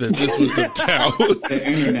believe that this was about the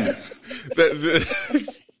internet.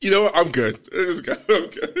 You know what? I'm good. I'm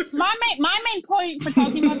good. My main point for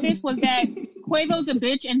talking about this was that Quavo's a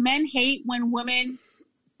bitch, and men hate when women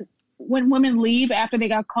leave after they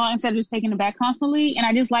got caught instead of just taking it back constantly. And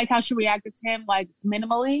I just like how she reacted to him like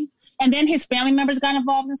minimally, and then his family members got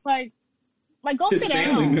involved. And it's like go sit down. His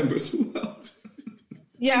family members. Who else?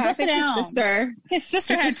 Yeah, I think his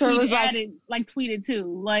sister had tweeted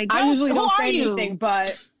too. Like I usually don't say anything,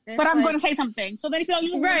 but I'm going to say something. So then if you don't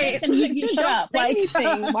usually right, then you shut up. Say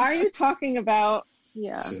anything. Why are you talking about?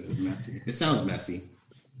 Yeah, messy. It sounds messy.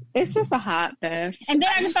 It's just a hot mess. And then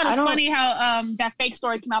I just thought it was funny how that fake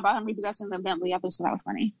story came out about him repossessing the Bentley. I thought that was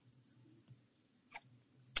funny.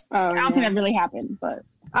 I don't think that really happened, but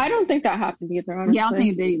I don't think that happened either. Honestly. Yeah, I don't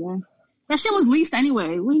think it did either. That shit was leased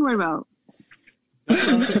anyway. What are you worried about?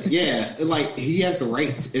 Yeah, like he has the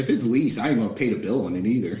right. If it's leased, I ain't gonna pay the bill on it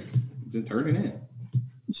either. Just turn it in.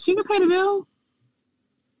 She can pay the bill.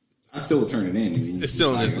 I still will turn it in. It's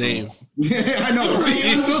still in his name. Yeah, I know. Right?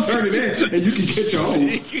 I still turn it in, and you can get your own.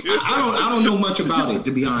 I don't know much about it,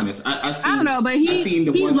 to be honest. I don't know, but I seen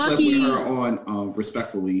the one lucky clip with her on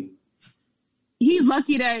Respectfully. He's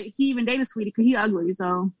lucky that he even dated Sweetie because he ugly.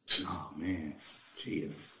 So. Oh man, gee.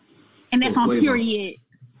 And that's on period.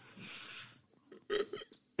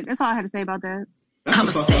 That's all I had to say about that. I'm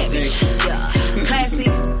a savage. Yeah. Classy,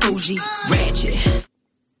 bougie, ratchet.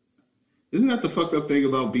 Isn't that the fucked up thing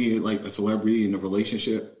about being like a celebrity in a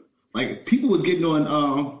relationship? Like people was getting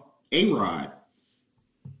on A-Rod.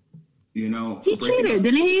 You know, he cheated,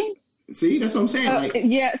 didn't he? See, that's what I'm saying. Like,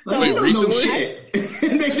 yeah. So like, they don't know shit,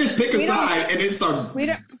 and they just pick a side and then start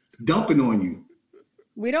dumping on you.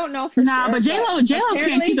 We don't know for sure. But J-Lo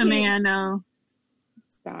can't keep a man though.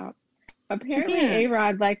 Stop. Apparently,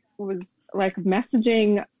 A-Rod was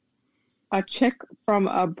messaging a chick from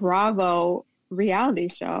a Bravo reality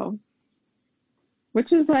show,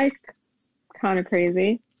 which is kind of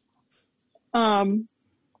crazy. I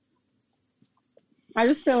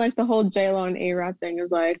just feel like the whole J-Lo and A-Rod thing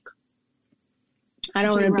is I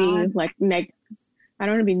don't want to be I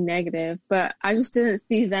don't want to be negative, but I just didn't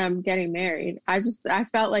see them getting married. I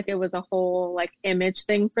felt like it was a whole image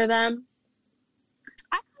thing for them.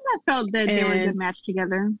 I felt that they were a good match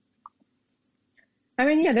together. I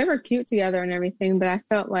mean, yeah, they were cute together and everything, but I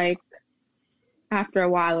felt like after a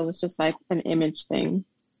while it was just an image thing.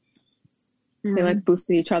 Mm-hmm. They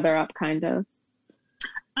boosted each other up, kind of.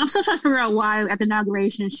 I'm still trying to figure out why at the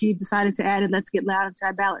inauguration she decided to add "Let's Get Loud" into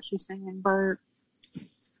that ballad she's singing. But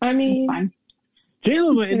I mean,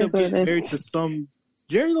 J-Lo gonna end up getting married to some.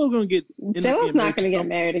 J-Lo's not going to get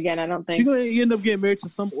married again, I don't think. She's going to end up getting married to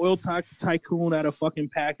some oil tycoon out of fucking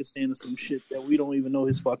Pakistan or some shit that we don't even know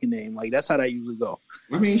his fucking name. That's how that usually go.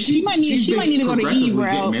 I mean, she might need to go to Eve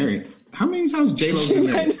route. Married. How many times J-Lo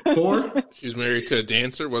been married? 4? She was married to a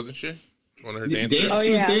dancer, wasn't she? One of her dancers. She was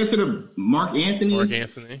dancing to Mark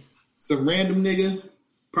Anthony. Some random nigga.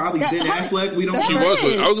 Probably Ben Affleck. We don't. She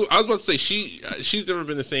was. I was about to say she's never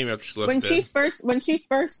been the same after she left. When she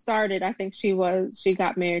first started, I think she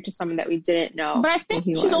got married to someone that we didn't know. But I think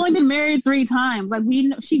she's only been married 3 times.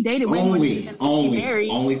 She dated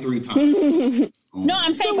only 3 times. No,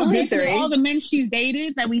 I'm saying compared to all the men she's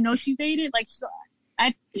dated that we know she's dated,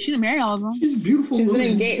 she didn't marry all of them. She's beautiful. She's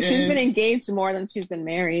been engaged more than she's been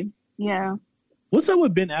married. Yeah. What's up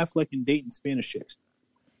with Ben Affleck and dating Spanish chicks?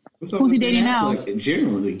 Who's he dating now?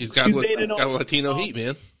 Generally, he's got Latino heat,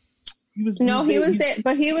 man. He was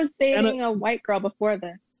dating a white girl before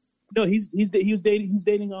this. No, he's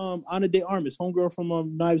dating Ana de Armas, homegirl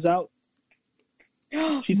from Knives Out.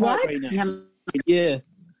 She's hot right now. Yeah.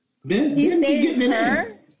 He's dating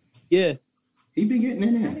her. Yeah. He been getting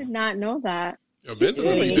in there. I did not know that. Yo, Ben's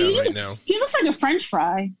really down right now. He looks like a French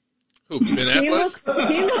fry. Who, Ben Affleck?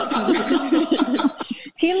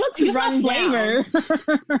 He looks run flavor.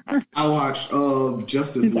 I watched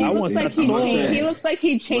Justice League. He looks like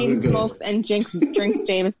he chain smokes and drinks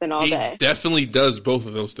Jameson all day. He definitely does both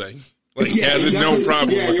of those things. He has no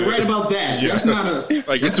problem. Yeah, you're right about that. Yeah. That's not a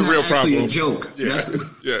it's a real problem. A joke. Yeah,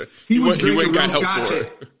 He went real scotch.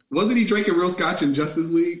 Wasn't he drinking real scotch in Justice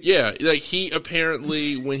League? Yeah, he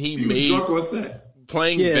apparently when he made drunk on set.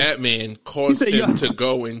 Playing Batman caused him to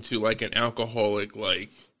go into an alcoholic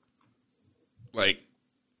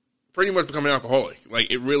pretty much become an alcoholic.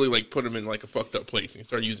 It really put him in a fucked up place, and he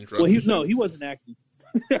started using drugs. Well, he wasn't acting.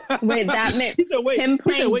 Wait, that meant him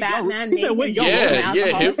playing Batman.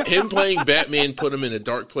 Him playing Batman put him in a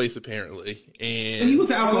dark place apparently, and he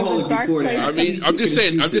was alcoholic before that. I mean, I'm just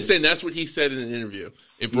saying that's what he said in an interview.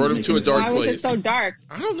 It brought him to a dark place. Why was it so dark?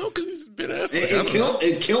 I don't know, because he's a bit after.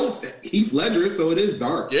 It killed Heath Ledger, so it is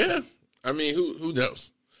dark. Yeah, I mean, who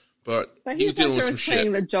knows? But he was Heath Ledger was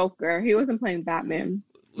playing the Joker. He wasn't playing Batman.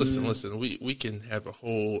 Listen. We can have a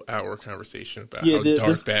whole hour conversation about how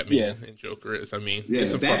dark Batman and Joker is. I mean,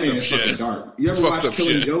 it's some Batman is fucking dark. You ever watch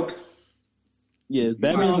Killing Joke? Yeah,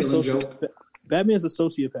 Batman's a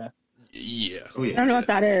sociopath. Yeah. I don't know what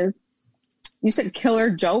that is. You said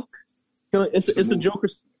Killer Joke? It's a Joker.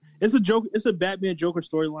 It's a Batman Joker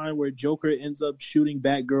storyline where Joker ends up shooting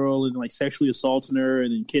Batgirl and sexually assaulting her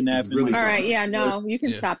and then kidnapping. Really all right, you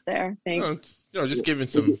can stop there. Thanks. Just giving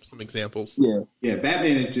some examples. Yeah.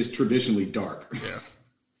 Batman is just traditionally dark. Yeah.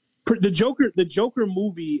 The Joker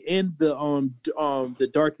movie and the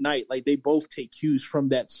Dark Knight, they both take cues from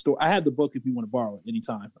that story. I have the book if you want to borrow it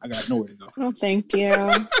anytime. I got nowhere to go. Oh, thank you. I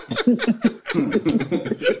don't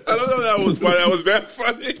know why that was that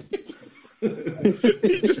funny. He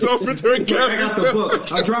just offered to I got the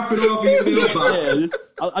book. I'll drop it off in your mailbox.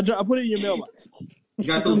 I'll put it in your mailbox. You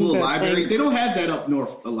got those little libraries. They don't have that up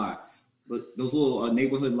north a lot. those little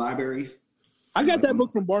neighborhood libraries. I got that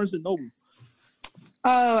book from Barnes and Noble. Oh,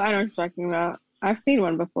 I know what you're talking about. I've seen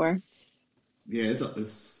one before. Yeah,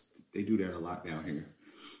 they do that a lot down here.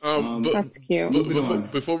 That's cute.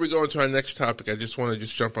 Before we go into our next topic, I just want to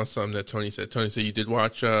jump on something that Tony said. Tony said you did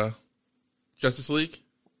watch Justice League?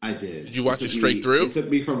 I did. Did you watch it straight through? It took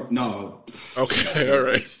me from no. Okay, all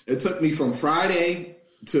right. It took me from Friday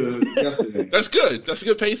to yesterday. That's good. That's a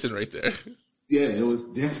good pacing right there. Yeah, it was.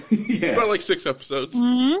 Yeah, about like 6 episodes.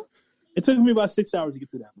 Mm-hmm. It took me about 6 hours to get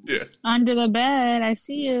through that movie. Yeah. Under the bed, I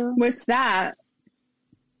see you. What's that?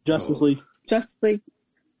 Justice League. Justice League.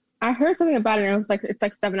 I heard something about it. And it was like it's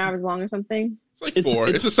like 7 hours long or something. It's like 4.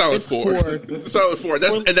 It's a solid 4. It's a solid 4.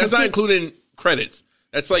 That's not including credits.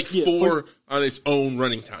 That's like 4 on its own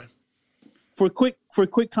running time. For quick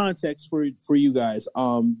context for you guys,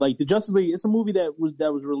 like the Justice League, it's a movie that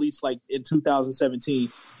was released like in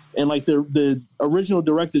 2017, and like the original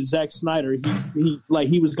director Zack Snyder,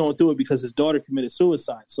 he was going through it because his daughter committed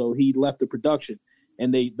suicide, so he left the production,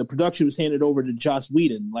 and the production was handed over to Joss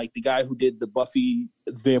Whedon, like the guy who did the Buffy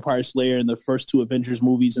Vampire Slayer and the first 2 Avengers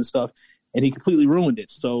movies and stuff, and he completely ruined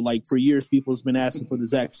it. So like for years, people's been asking for the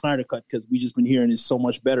Zack Snyder cut because we just been hearing it's so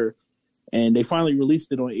much better. And they finally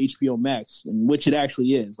released it on HBO Max, which it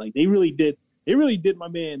actually is. Like they really did my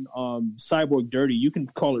man Cyborg dirty. You can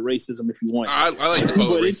call it racism if you want. I like to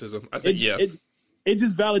call it racism. I think it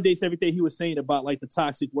just validates everything he was saying about like the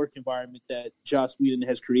toxic work environment that Joss Whedon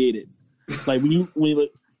has created. Like when you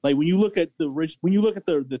look at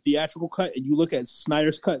the theatrical cut and you look at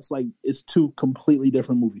Snyder's cuts, like it's 2 completely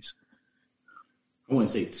different movies. I wouldn't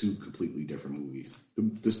say 2 completely different movies.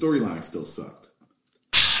 The storyline still sucked.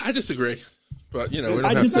 I disagree, but we don't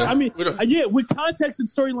with context and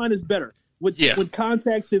storyline is better. With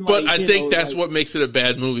context and but I think that's what makes it a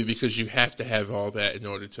bad movie because you have to have all that in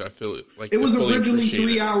order to. I feel it like it was originally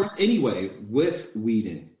 3 hours anyway with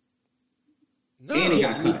Whedon. No, and it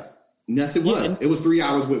got cut. Yes, it was. It was 3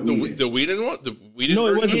 hours with Whedon. The Whedon one? The Whedon no,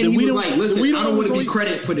 it wasn't. And he was like, listen, I don't want to be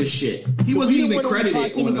credited for this shit. He wasn't even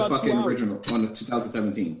credited on the fucking original, on the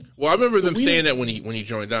 2017. Well, I remember them saying that when he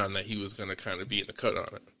joined on, that he was going to kind of be in the cut on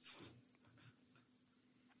it.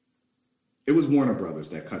 It was Warner Brothers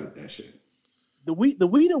that cut it, that shit. The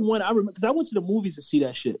Whedon one, I remember, because I went to the movies to see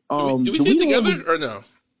that shit. Do we see it together or no?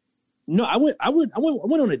 No, I went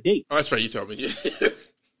on a date. Oh, that's right. You told me.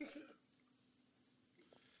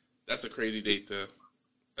 That's a crazy date a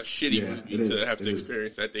shitty movie to have to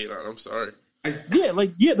experience that date on. I'm sorry.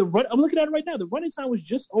 The run. I'm looking at it right now. The running time was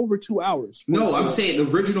just over 2 hours. No, I'm saying the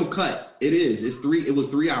original cut. It is. It's 3. It was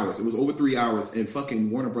 3 hours. It was over 3 hours, and fucking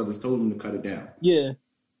Warner Brothers told them to cut it down. Yeah.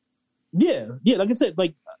 Like I said,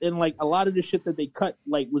 like and like a lot of the shit that they cut,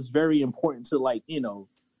 like was very important to like And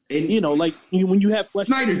like when you have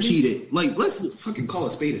Snyder cheated. Like let's fucking call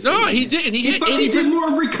it spade. No, he didn't. He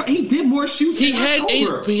did more shooting. He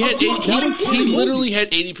literally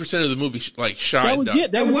had 80% of the movie like shined up.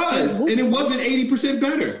 And it wasn't 80%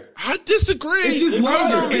 better. I disagree. It's just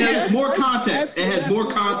longer. It has more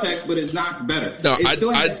context. But it's not better. No,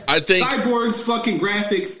 I think Cyborg's fucking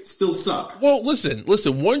graphics still suck. Well, listen.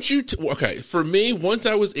 Once for me, once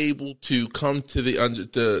I was able to come to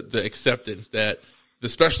the acceptance that the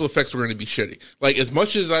special effects were going to be shitty. Like, as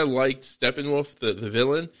much as I liked Steppenwolf, the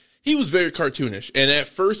villain, he was very cartoonish. And at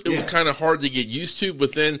first, it was kind of hard to get used to.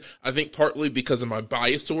 But then, I think partly because of my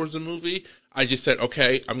bias towards the movie, I just said,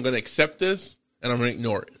 okay, I'm going to accept this, and I'm going to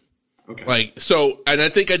ignore it. Okay. And I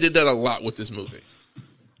think I did that a lot with this movie.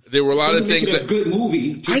 There were a lot of things that... a good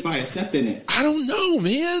movie just by accepting it. I don't know,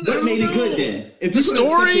 man. What made it good, then? If the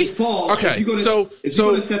story... If you're going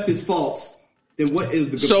to accept his faults... Then what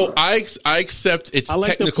is the good part? I accept its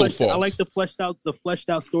technical faults. I like the fleshed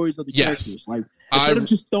out stories of the characters. Like instead of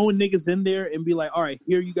just throwing niggas in there and be like, all right,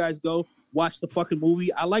 here you guys go, watch the fucking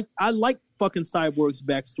movie. I like fucking Cyborg's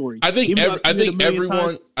backstory. I think everyone.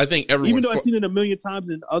 Even though I've seen it a million times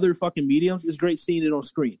in other fucking mediums, it's great seeing it on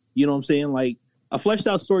screen. You know what I'm saying? Like a fleshed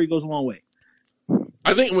out story goes a long way.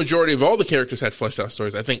 I think a majority of all the characters had fleshed out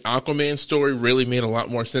stories. I think Aquaman's story really made a lot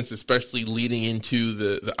more sense, especially leading into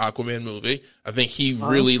the Aquaman movie. I think he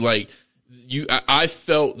really I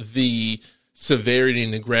felt the severity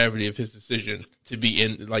and the gravity of his decision to be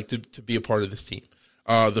in, like, to be a part of this team.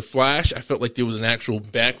 The Flash, I felt like there was an actual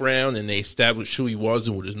background and they established who he was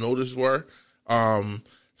and what his motives were. Some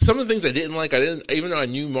of the things I didn't like, even though I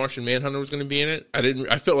knew Martian Manhunter was going to be in it,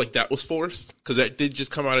 I felt like that was forced because that did just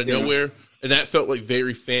come out of nowhere. And that felt like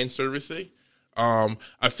very fan servicey.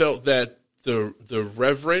 I felt that the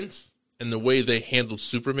reverence and the way they handled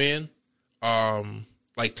Superman,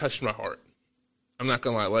 like touched my heart. I'm not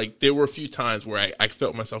gonna lie. Like there were a few times where I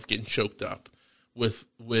felt myself getting choked up with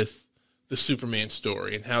the Superman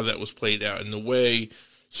story and how that was played out, and the way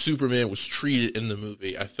Superman was treated in the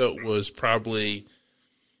movie, I felt was probably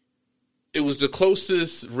the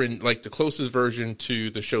closest version to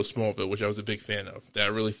the show Smallville, which I was a big fan of. That I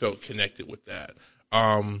really felt connected with that.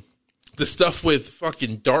 The stuff with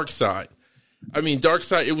fucking Darkseid. I mean,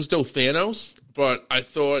 Darkseid, it was no Thanos, but I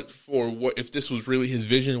thought if this was really his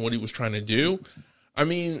vision and what he was trying to do, I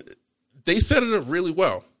mean, they set it up really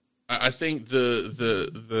well. I think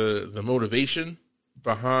the motivation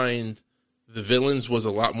behind the villains was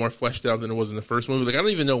a lot more fleshed out than it was in the first movie. Like, I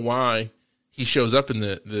don't even know why he shows up in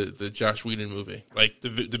the Joss Whedon movie. Like,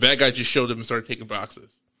 the bad guy just showed up and started taking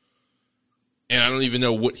boxes. And I don't even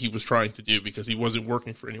know what he was trying to do because he wasn't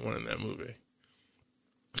working for anyone in that movie.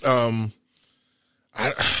 I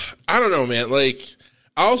don't know, man. Like,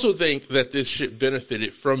 I also think that this shit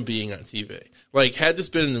benefited from being on TV. Like, had this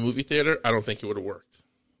been in the movie theater, I don't think it would have worked.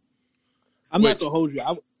 I'm not gonna hold you.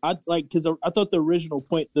 I like, because I thought the original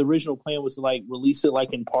plan was to like release it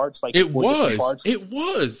like in parts. Like it was.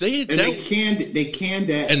 They canned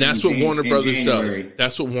that, and that's what Warner Brothers does.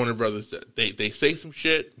 That's what Warner Brothers does. They say some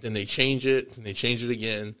shit, then they change it, and they change it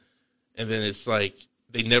again, and then it's like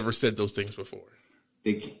they never said those things before.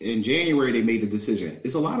 In January, they made the decision.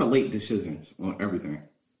 It's a lot of late decisions on everything.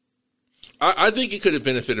 I think it could have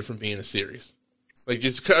benefited from being a series. Like,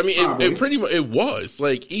 just, I mean, it pretty much, it was.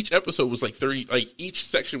 Like, each episode was like 30, like, each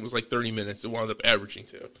section was like 30 minutes. It wound up averaging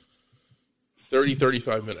to 30,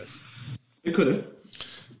 35 minutes. It could have.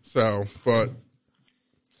 So, but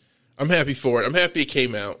I'm happy for it. I'm happy it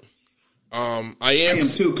came out. I am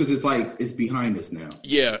too, because it's like, it's behind us now.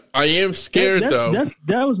 Yeah, I am scared, though.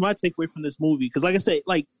 That was my takeaway from this movie. Because, like I say,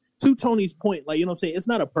 like, to Tony's point, like, you know what I'm saying? It's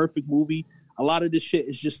not a perfect movie. A lot of this shit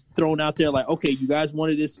is just thrown out there like, okay, you guys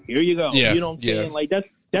wanted this, here you go. Yeah, you know what I'm saying? Like,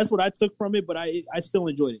 that's what I took from it, but I still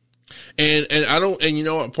enjoyed it. And I don't, and you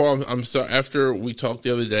know what, Paul, I'm sorry, after we talked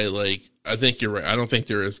the other day, like, I think you're right. I don't think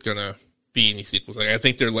there is gonna be any sequels. Like, I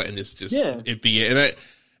think they're letting this just it be it.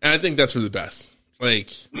 And I think that's for the best.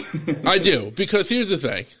 Like, I do, because here's the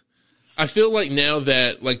thing. I feel like now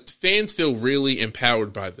that, like, fans feel really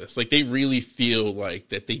empowered by this. Like, they really feel like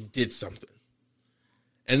that they did something.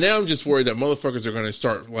 And now I'm just worried that motherfuckers are going to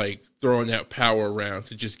start, like, throwing that power around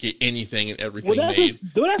to just get anything and everything made.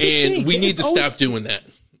 And we need to stop doing that.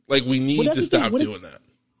 Like, we need to stop doing that.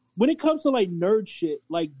 When it comes to, like, nerd shit,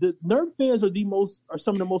 like, the nerd fans are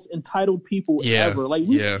some of the most entitled people ever. Like,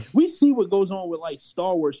 we see what goes on with, like,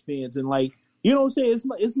 Star Wars fans. And, like, you know what I'm saying?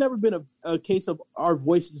 It's never been a case of our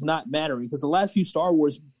voices not mattering. Because the last few Star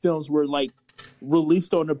Wars films were, like,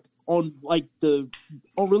 released on how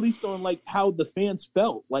the fans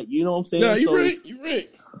felt, like, you know what I'm saying? No, you're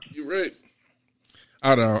right.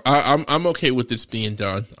 I don't know. I'm okay with this being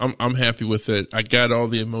done. I'm happy with it. I got all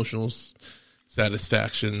the emotional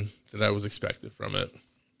satisfaction that I was expecting from it.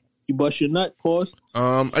 You bust your nut, pause.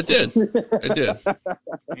 I did.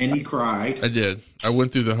 And he cried. I did. I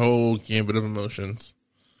went through the whole gambit of emotions.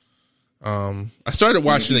 I started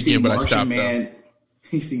watching again, but I stopped.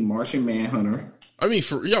 He seen Martian Manhunter. I mean,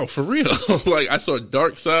 for real. Like, I saw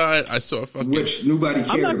Darkseid. I saw fucking... Which nobody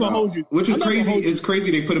cared about. Hold you. Which is crazy. It's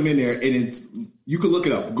crazy they put him in there, and you could look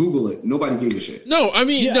it up. Google it. Nobody gave a shit. No, I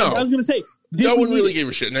mean, no. I was going to say... No one really gave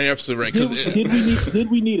a shit. No, you're absolutely right.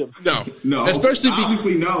 Did we need him? No. Especially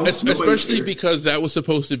Especially because that was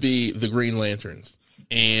supposed to be the Green Lanterns.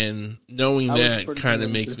 And knowing that kind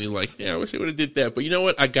of makes me like, yeah, I wish they would have did that. But you know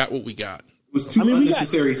what? I got what we got. It was two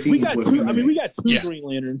unnecessary scenes with him. We got two Green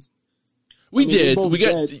Lanterns. We did. We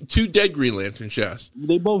got two dead Green Lanterns, yes.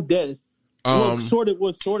 They both dead. Sort of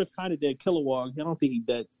kind of dead. Kilowog. I don't think he's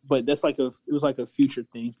dead, but it was like a future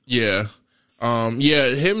thing. Yeah.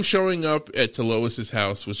 Him showing up at Lois's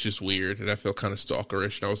house was just weird, and I felt kind of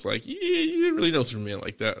stalkerish. And I was like, yeah, you didn't really know it's a man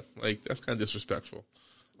like that. Like, that's kind of disrespectful.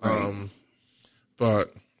 Right.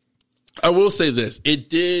 But I will say this: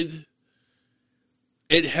 it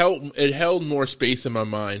held more space in my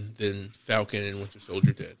mind than Falcon and Winter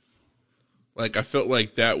Soldier did. Like, I felt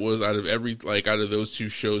like that was out of those two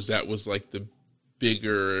shows, that was like the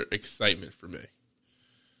bigger excitement for me.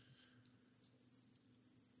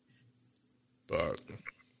 But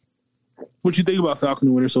what you think about Falcon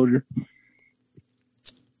and Winter Soldier?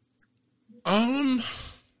 I'm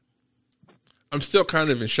still kind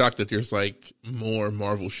of in shock that there's like more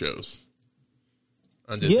Marvel shows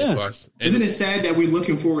on Disney Plus. Isn't it sad that we're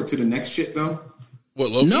looking forward to the next shit though?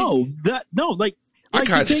 What, Loki? Like I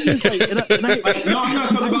kind of. No, I'm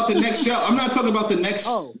not talking about the next show. I'm not talking about the next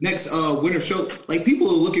winter show. Like, people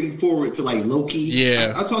are looking forward to like Loki.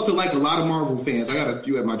 Yeah, I talked to like a lot of Marvel fans. I got a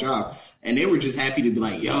few at my job, and they were just happy to be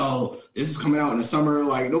like, "Yo, this is coming out in the summer."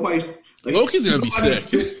 Like, nobody. Like, Loki's gonna be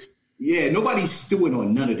sick. Yeah, nobody's stewing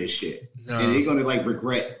on none of this shit. No. And they're gonna like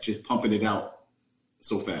regret just pumping it out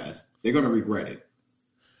so fast. They're gonna regret it.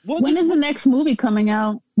 When is the next movie coming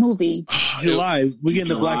out? July. We're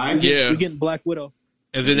getting we're getting Black Widow.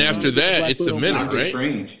 And then after that, it's a minute, Doctor right?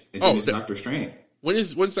 Strange. And then it's Doctor Strange.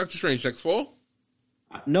 When's Doctor Strange? Next fall?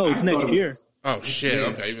 No, it's next year. Oh shit! Yeah.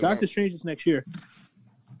 Okay. Doctor Strange is next year.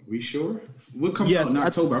 We sure? What comes out in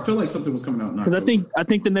October? I feel like something was coming out in October. Because I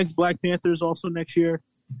think the next Black Panther is also next year.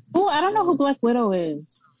 Oh, I don't know who Black Widow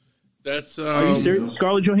is. That's Are you serious?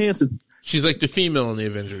 Scarlett Johansson. She's like the female in the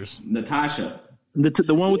Avengers. Natasha. The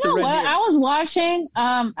one with the red hair. I was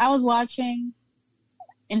watching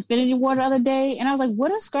Infinity War the other day, and I was like, what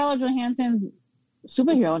is Scarlett Johansson's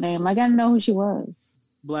superhero name? I gotta know who she was.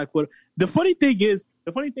 Black Widow. The funny thing is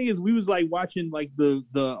we was like watching like the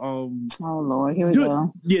oh Lord, here we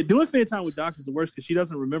go. Yeah, doing fan time with Doc is the worst because she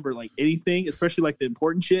doesn't remember like anything, especially like the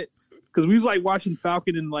important shit. Because we was like watching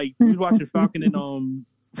Falcon and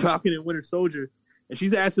Falcon and Winter Soldier, and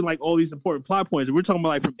she's asking like all these important plot points, and we're talking about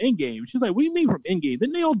like from Endgame. She's like, "What do you mean from Endgame?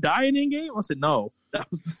 Didn't they all die in Endgame?" I said, "No, that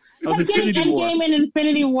was Infinity War." Endgame and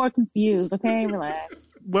Infinity War confused. Okay, relax.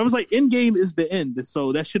 Well, I was like, Endgame is the end,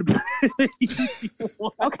 so that should have been.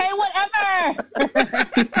 Okay, whatever.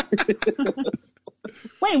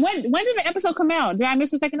 Wait, when did the episode come out? Did I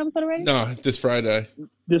miss the second episode already? No, this Friday.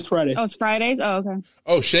 This Friday. Oh, it's Fridays? Oh, okay.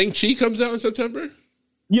 Oh, Shang-Chi comes out in September?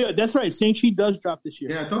 Yeah, that's right. Shang-Chi does drop this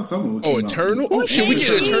year. Yeah, I thought someone. Oh, Eternal? Oh, should we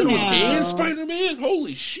get Eternals and Spider-Man?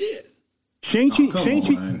 Holy shit. Shang-Chi is going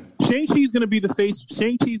to be the face.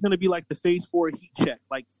 Shang-Chi is going to be like the Phase 4 heat check,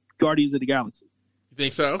 like Guardians of the Galaxy. You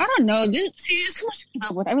think so? I don't know. It's too much to keep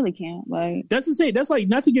up with. I really can't. Like, that's to say, that's like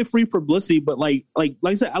not to get free publicity, but like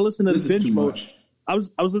I said, I listened to the binge mode. I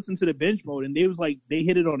was listening to the binge mode, and they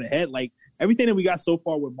hit it on the head. Like everything that we got so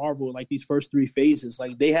far with Marvel, like these first 3 phases,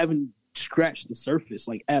 like they haven't scratched the surface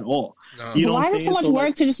like at all. No. You know why is there so much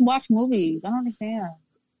work to just watch movies? I don't understand.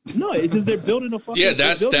 No, it's just they're building a fucking. Yeah,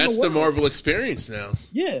 that's the Marvel experience now.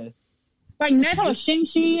 Yeah, like now talking about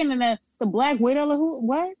Shang-Chi and then the Black Widow.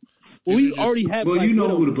 What? Well, we already have. Well, Black you know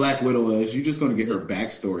Widow. who the Black Widow is. You're just going to get her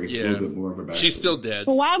backstory. Yeah. A little bit more of her backstory. She's still dead.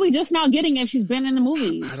 But why are we just now getting it if she's been in the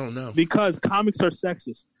movie? I don't know. Because comics are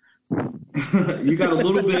sexist. You got a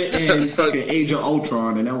little bit in fucking Age of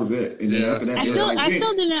Ultron, and that was it. And then after that,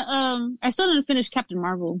 I still didn't finish Captain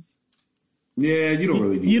Marvel. Yeah, you don't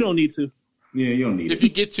really need it. You don't need to. Yeah, you don't need it. If you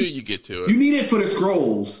get to, you get to it. You need it for the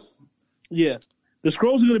scrolls. Yeah, the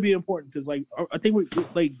scrolls are going to be important because, like, I think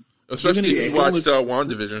especially if you watched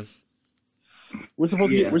WandaVision. We're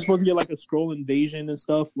supposed to get like a scroll invasion and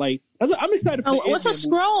stuff. Like, I'm excited for. What's a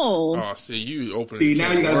scroll? Oh, see, you open. See,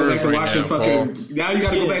 now you got to go back to watching fucking. Now you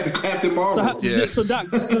got to go back to Captain Marvel. So Doc,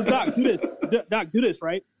 do this. Doc, do this,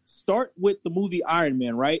 right? Start with the movie Iron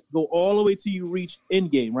Man, right? Go all the way till you reach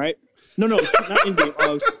Endgame, right? No, not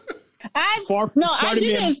Endgame. I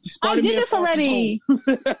did this. I did this already. Then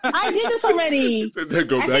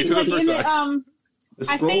go back to the first side. The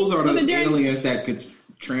scrolls are the aliens that could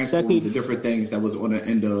transform into different things. That was on the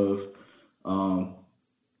end of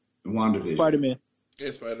WandaVision. Spider-Man.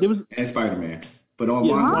 Yeah, Spider-Man. And Spider-Man. But on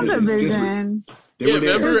WandaVision. They were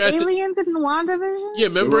there. Remember aliens in WandaVision? Yeah,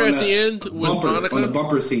 remember at the end with Monica? On the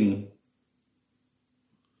bumper scene.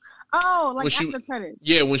 Oh, like after the credits.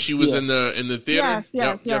 Yeah, when she was in the theater.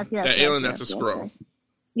 Yes. That alien, that's a scroll.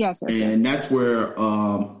 Yes. And that's where,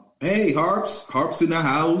 hey, Harp's in the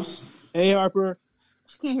house. Hey, Harper.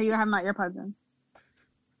 She can't hear you. I have my earpods in.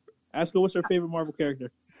 Ask her what's her favorite Marvel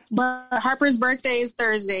character. But Harper's birthday is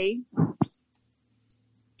Thursday.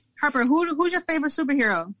 Harper, who's your favorite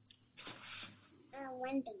superhero?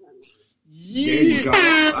 Wonder Woman. Yeah. There you go.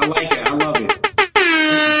 I like it. I love it.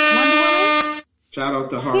 Wonder Woman? Shout out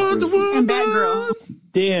to Harper. And Batgirl.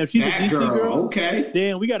 Damn, she's a DC girl. Okay.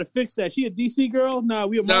 Damn, we got to fix that. She a DC girl? Nah,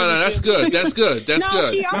 we a No, that's good. That's good. That's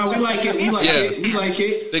good. No, we like it. We like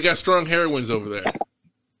it. They got strong heroines over there.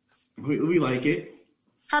 We like it.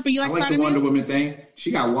 Harper, you like I like Spider-Man? the Wonder Woman thing. She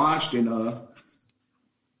got washed in a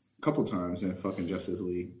couple times in fucking Justice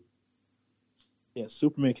League. Yeah,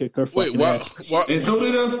 Superman kicked her fucking ass. What? And so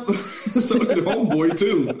did the homeboy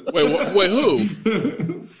too. Wait, who?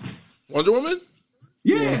 Wonder Woman?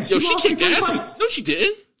 Yeah. Yo, she kicked ass. No, she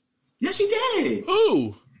didn't. Yeah, she did.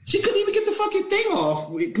 Who? She couldn't even get the fucking thing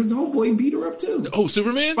off because the homeboy beat her up too. Oh,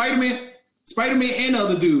 Superman? Spider-Man and the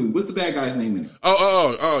other dude. What's the bad guy's name in it?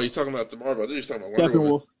 Oh, you're talking about the Marvel. I thought you were talking about Wonder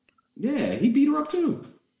Woman. Yeah, he beat her up too.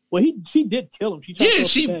 Well, she did kill him.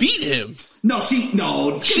 She beat him. No, she beat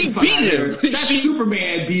him. That's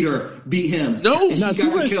Superman beat him. No, and she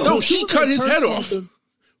got killed. No, she cut his head off.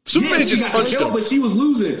 Superman just punched him. But she was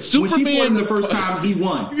losing. Superman when she fought him the first time, he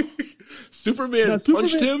won. Superman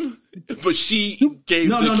punched him, but she gave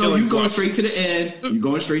no. killing You going straight to the end. You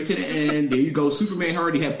going straight to the end. There you go. Superman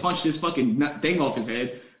already had punched his fucking thing off his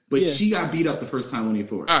head, but she got beat up the first time on the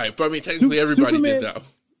floor. All right, but I mean, technically everybody did though.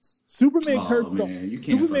 Superman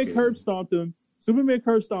curb stomped him. Superman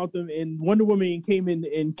curb stomped him, and Wonder Woman came in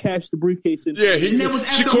and cashed the briefcase. In. Yeah, she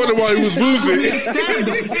caught him while he was losing.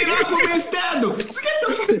 Aquaman stabbed him.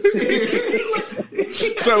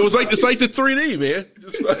 So it was like it's like the 3D, man.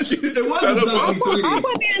 It wasn't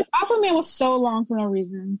Aquaman was so long for no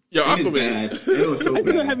reason. Yo, Aquaman. It was so I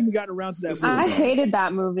still bad. haven't gotten around to that movie. I hated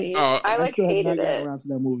that movie. I hated it. Around to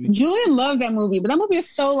that movie. Julian loves that movie, but that movie is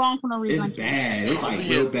so long for no reason. It's bad. It's like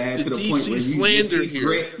real bad to the DC point where slander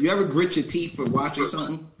here. you ever grit your teeth for watching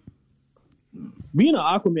something? Being an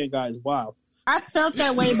Aquaman guy is wild. I felt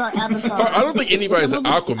that way about Avatar. I don't think anybody's an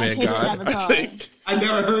Aquaman guy. I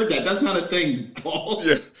never heard that. That's not a thing, Paul.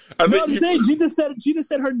 Yeah. I'm saying she just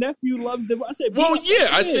said her nephew loves them. I said, well, yeah,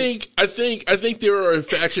 I think there are a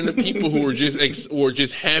faction of people who are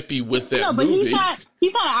just happy with that no, but movie.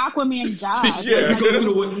 He's not an Aquaman guy. Yeah,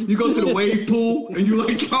 you go to the wave pool and you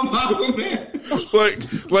like, I'm Aquaman.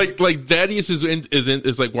 like Thaddeus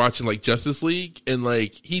is like watching like Justice League, and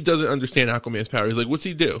like he doesn't understand Aquaman's power. He's like, what's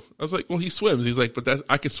he do? I was like, well, he swims. He's like, but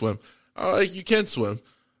I can swim. Like, you can swim.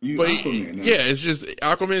 But Aquaman, yeah, it's just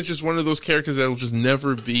Aquaman is just one of those characters that will just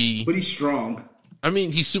never be. But he's strong. I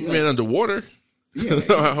mean, he's Superman underwater. Yeah,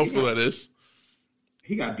 how helpful that is.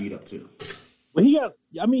 He got beat up too. But he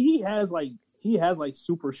has like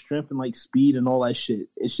super strength and like speed and all that shit.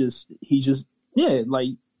 It's just like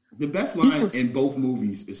the best line in both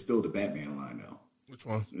movies is still the Batman line though. Which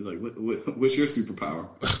one? It's like, what's your superpower?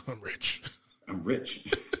 I'm rich. I'm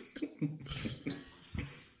rich.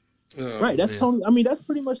 Right, that's Tony. I mean, that's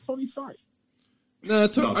pretty much Tony Stark. No,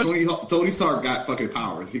 Tony Stark got fucking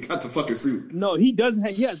powers. He got the fucking suit. No, he doesn't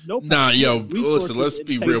have. He has no. Nah, yo, listen. Let's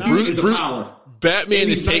be real. Batman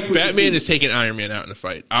is taking Iron Man out in the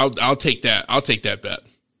fight. I'll take that. I'll take that bet.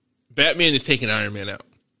 Batman is taking Iron Man out.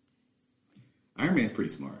 Iron Man's pretty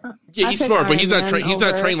smart. Yeah, he's smart, but he's not trained. He's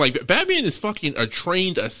not trained like Batman is fucking a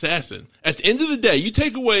trained assassin. At the end of the day, you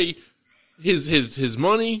take away his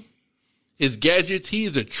money, his gadgets. He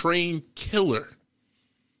is a trained killer.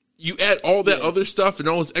 You add all that other stuff and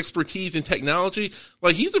all his expertise in technology,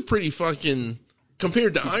 like he's a pretty fucking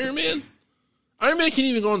compared to Iron Man. Iron Man can't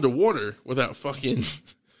even go underwater without fucking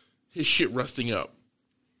his shit rusting up.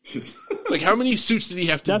 Like, how many suits did he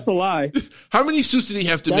have to? That's a lie. How many suits did he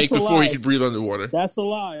have to make before he could breathe underwater? That's a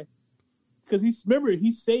lie. Because he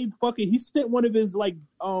sent one of his like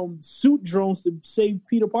suit drones to save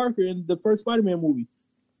Peter Parker in the first Spider-Man movie.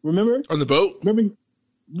 Remember? On the boat?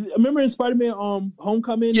 Remember in Spider-Man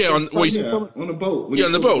Homecoming? Yeah, on the boat. Yeah,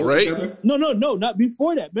 on the boat, right? No, not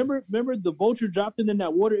before that. Remember the Vulture dropped in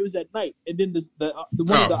that water. It was at night, and then the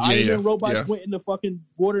Iron Man robots went in the fucking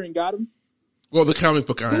water and got him. Well, the comic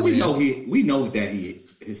book Iron Man. We know that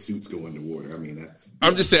his suits go in the water. I mean, that's.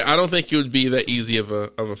 I'm just saying. I don't think it would be that easy of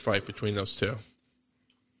a fight between those two.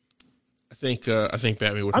 I think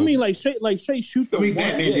Batman would. I mean, straight shoot.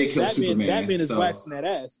 Batman did kill Superman. Batman is waxing that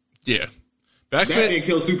ass. Yeah. Batman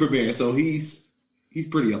killed Superman, so he's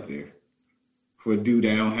pretty up there for a dude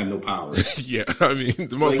that don't have no power. Yeah, I mean,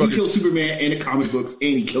 the motherfucker he killed Superman in the comic books, and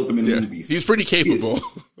he killed him in the movies. He's pretty capable.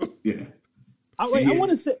 I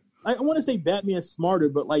want to say Batman's smarter,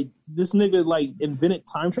 but like this nigga like invented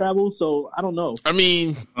time travel, so I don't know. I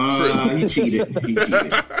mean, he cheated.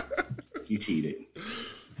 He cheated.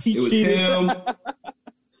 It was him,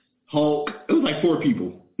 Hulk. It was like 4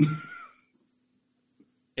 people,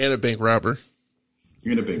 and a bank robber.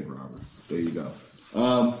 There you go.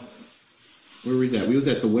 Where was that? We was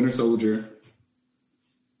at the Winter Soldier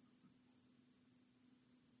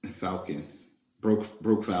and Falcon. Broke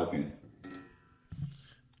Falcon.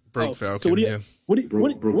 Falcon. So what do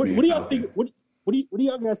y'all think? What do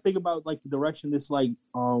y'all guys think about like the direction this like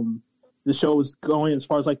the show is going as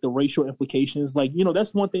far as like the racial implications? Like, you know,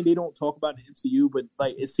 that's one thing they don't talk about in the MCU, but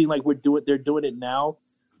like it seems like they're doing it now.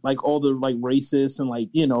 Like all the like racist and like,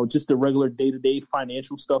 you know, just the regular day-to-day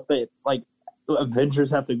financial stuff that like Avengers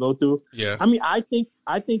have to go through. Yeah. I mean, I think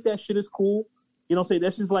that shit is cool. You know what I'm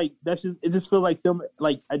saying? It just feels like them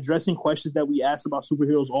like addressing questions that we ask about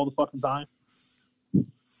superheroes all the fucking time.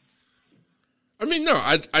 I mean, no,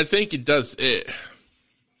 I think it does it.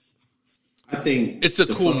 I think it's a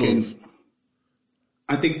cool move.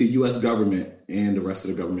 I think the U.S. government and the rest of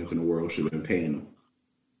the governments in the world should have been paying them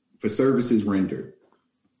for services rendered.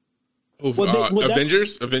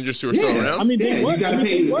 Avengers who are still around. I mean, you got to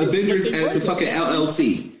pay Avengers as a fucking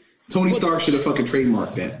LLC Tony Stark should have fucking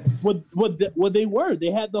trademarked that. What they were. They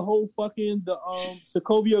had the whole fucking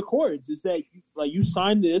Sokovia Accords. Is that like you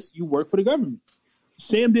signed this, you work for the government.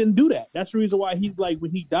 Sam didn't do that. That's the reason why he like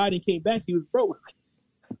when he died and came back, he was broke.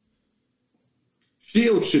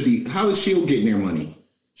 Shield should be. How is Shield getting their money?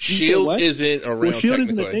 Shield isn't around. Well, Shield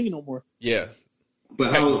isn't a thing no more. Yeah,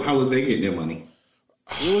 but how was they getting their money?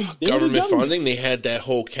 Government funding. They had that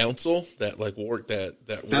whole council that like worked that.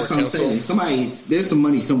 That's what I'm saying. There's some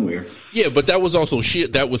money somewhere. Yeah, but that was also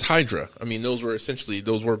Shield. That was Hydra. I mean, those were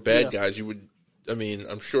bad guys. You would. I mean,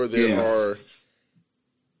 I'm sure there are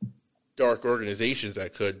dark organizations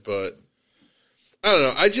that could, but I don't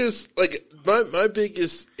know. I just like my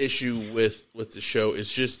biggest issue with the show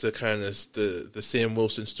is just the kind of the Sam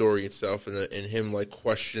Wilson story itself and him like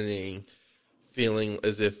questioning, feeling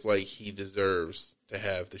as if like he deserves to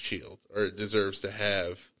have the shield or deserves to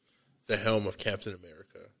have the helm of Captain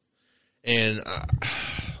America. And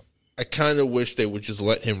I kind of wish they would just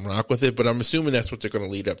let him rock with it, but I'm assuming that's what they're going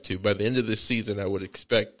to lead up to. By the end of this season, I would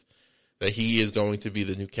expect that he is going to be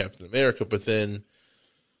the new Captain America, but then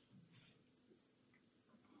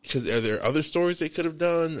because are there other stories they could have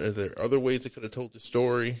done? Are there other ways they could have told the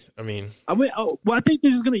story? I think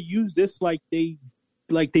they're just going to use this like they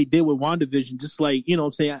did with WandaVision, just like, you know what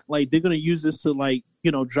I'm saying? Like, they're going to use this to, like,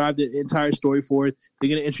 you know, drive the entire story forward. They're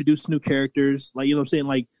going to introduce new characters. Like, you know what I'm saying?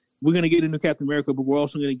 Like, we're going to get a new Captain America, but we're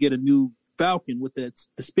also going to get a new Falcon with the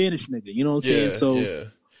Spanish nigga. You know what I'm saying? So, yeah.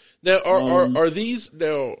 Now,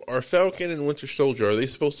 are Falcon and Winter Soldier, are they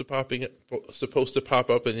supposed to pop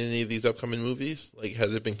up in any of these upcoming movies? Like,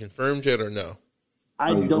 has it been confirmed yet or no?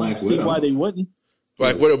 I don't see why they wouldn't.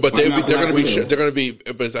 Black Widow, but they're going to be,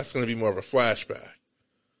 but that's going to be more of a flashback.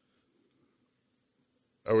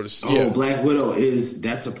 I would assume. Black Widow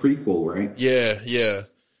that's a prequel, right? Yeah.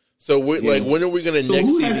 So like, when are we going to next?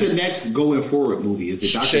 Who has the next going forward movie? Is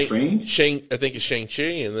it Doctor Strange? I think it's Shang-Chi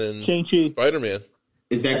and then Shang-Chi. Spider-Man.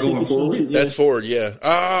 Is that going forward? That's forward, yeah.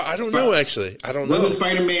 I don't know actually. I don't know. Wasn't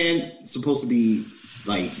Spider-Man supposed to be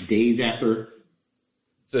like days after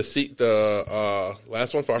the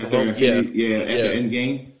last one, Far From Home? After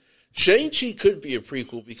Endgame. Shang-Chi could be a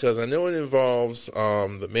prequel because I know it involves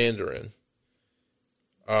the Mandarin.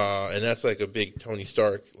 And that's like a big Tony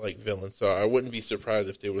Stark like villain. So I wouldn't be surprised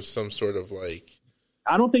if there was some sort of like.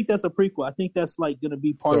 I don't think that's a prequel. I think that's like going to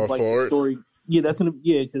be part of like the story. Yeah, that's going to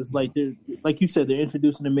because like there's like you said, they're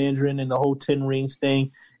introducing the Mandarin and the whole 10 Rings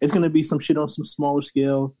thing. It's going to be some shit on some smaller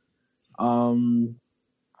scale. You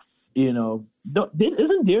know,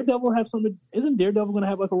 isn't Daredevil going to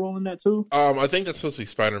have like a role in that too? I think that's supposed to be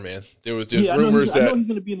Spider-Man. There's rumors that I know he's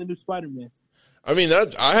going to be in the new Spider-Man. I mean,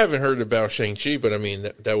 I haven't heard about Shang-Chi, but I mean,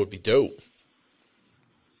 that would be dope.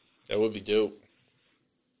 That would be dope.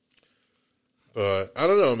 But I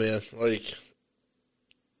don't know, man. Like,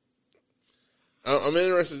 I'm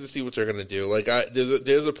interested to see what they're gonna do. Like,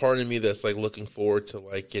 there's a part of me that's like looking forward to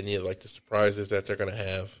like any of like the surprises that they're gonna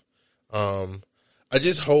have. I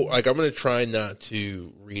just hope, like, I'm gonna try not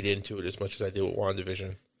to read into it as much as I did with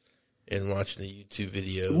WandaVision and watching the YouTube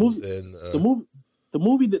videos The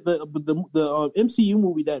movie that the MCU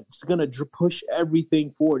movie that's gonna push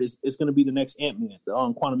everything forward is gonna be the next Ant-Man,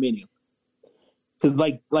 Quantumania. Because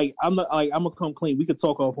like I'm gonna come clean. We could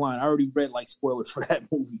talk offline. I already read like spoilers for that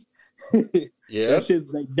movie. Yeah, that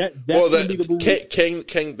shit's like that. That's gonna be the movie.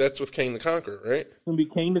 King. That's with King the Conqueror, right? It's gonna be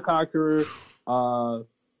King the Conqueror.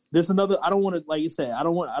 There's another. I don't want to, like you said. I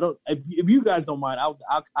don't. If you guys don't mind,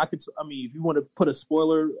 I could. I mean, if you want to put a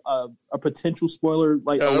spoiler, a potential spoiler,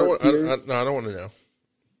 like no, I don't want to know.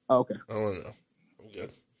 Oh, okay. I don't want to know. I'm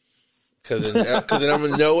good. Because then I'm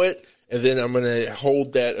gonna know it, and then I'm gonna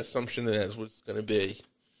hold that assumption that that's what it's gonna be,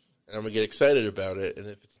 and I'm gonna get excited about it. And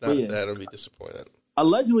if it's not that, I'll be disappointed.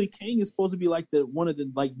 Allegedly, King is supposed to be like the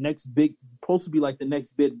next big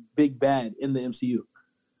bad in the MCU.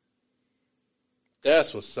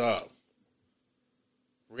 That's what's up.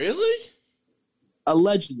 Really?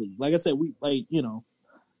 Allegedly, like I said, we like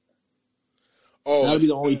Oh,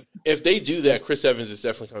 if they do that, Chris Evans is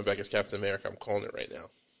definitely coming back as Captain America. I'm calling it right now.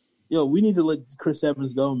 Yo, we need to let Chris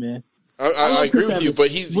Evans go, man. I agree with you, but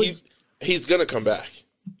he's gonna come back.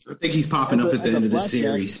 I think he's popping up at the end of the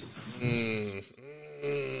series. Think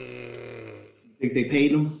they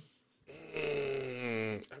paid him?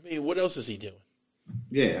 I mean, what else is he doing?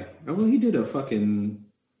 Yeah, well, he did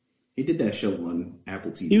that show on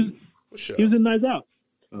Apple TV. He was in Knives Out.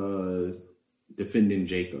 Defending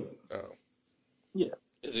Jacob. Oh, yeah.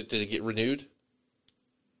 Did it get renewed?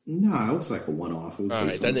 No, it was like a one-off. All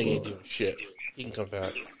right, that nigga ain't doing shit. He can come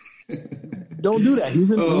back. Don't do that.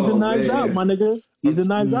 He's a Knives Out, my nigga. He's a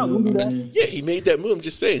Knives Out. Don't do that. Yeah, he made that move. I'm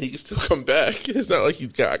just saying he can still come back. It's not like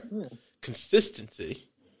he's got consistency.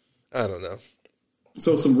 I don't know.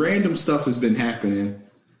 So some random stuff has been happening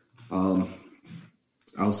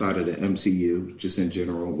outside of the MCU, just in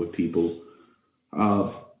general with people.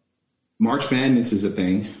 March Madness is a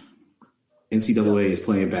thing. NCAA is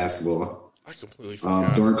playing basketball. I completely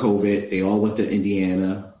forgot. During COVID, they all went to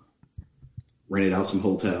Indiana, rented out some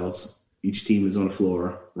hotels. Each team is on the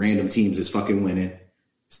floor. Random teams is fucking winning.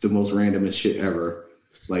 It's the most randomest shit ever.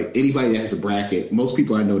 Like, anybody that has a bracket, most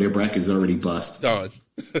people I know, their bracket is already bust. Done.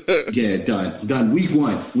 Yeah, done. Week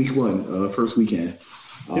one, first weekend.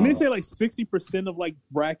 Didn't they say like 60% of like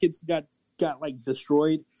brackets got like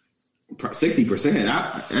destroyed? 60%?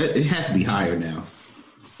 It has to be higher now.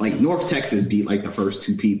 Like, North Texas beat like the first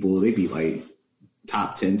two people. They beat like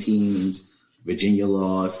top 10 teams. Virginia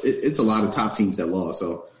lost. It's a lot of top teams that lost.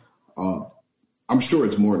 So I'm sure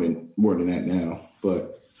it's more than that now.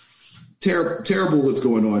 But terrible what's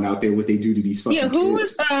going on out there, what they do to these fucking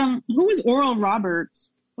kids. Who was Oral Roberts?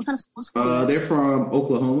 What kind of school? They're from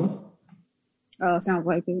Oklahoma. Oh, sounds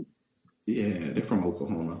like it. Yeah, they're from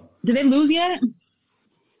Oklahoma. Did they lose yet?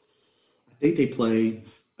 I think they play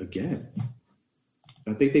again.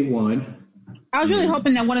 I think they won. I was really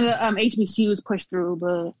hoping that one of the HBCUs pushed through,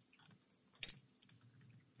 but.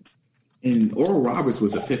 And Oral Roberts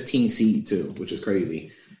was a 15 seed too, which is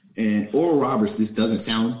crazy. And Oral Roberts, this doesn't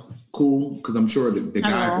sound cool because I'm sure the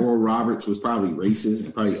guy Oral Roberts was probably racist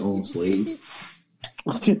and probably owned slaves.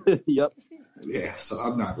 Yep. Yeah, so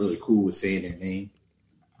I'm not really cool with saying their name.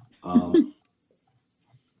 So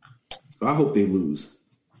I hope they lose.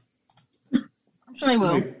 I'm sure they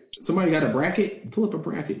will. Somebody got a bracket? Pull up a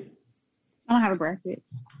bracket. I don't have a bracket.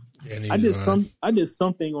 I did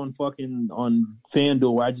something on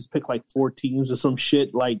FanDuel where I just picked like 4 teams or some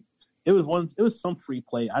shit. Like it was some free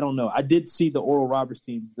play. I don't know. I did see the Oral Roberts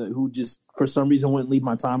team who just for some reason wouldn't leave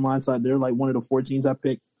my timeline. So they're like one of the 4 teams I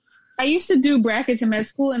picked. I used to do brackets in med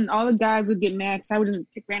school, and all the guys would get mad because I would just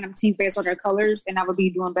pick random teams based on their colors, and I would be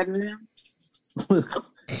doing better than them.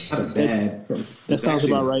 Not bad. That sounds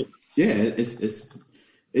about right. Yeah, it's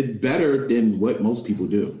better than what most people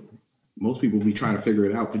do. Most people be trying to figure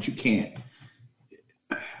it out, but you can't.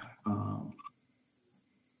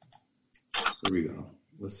 Here we go.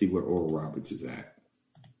 Let's see where Oral Roberts is at.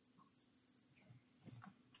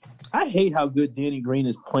 I hate how good Danny Green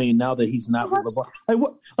is playing now that he's not with LeBron.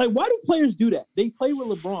 Why do players do that? They play with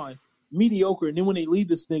LeBron, mediocre, and then when they leave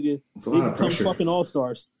this nigga, they become fucking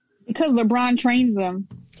all-stars. Because LeBron trains them.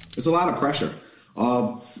 It's a lot of pressure.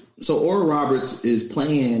 So Oral Roberts is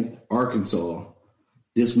playing Arkansas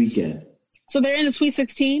this weekend. So they're in the Sweet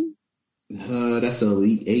 16? That's the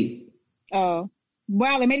Elite 8. Oh.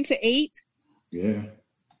 Wow, they made it to 8? Yeah.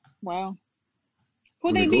 Wow.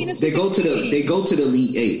 Who they beat in the Sweet 16? They go to the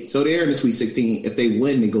Elite 8. So they're in the Sweet 16. If they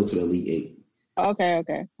win, they go to the Elite 8.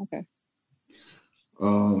 Okay.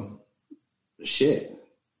 Shit.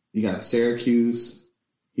 You got Syracuse,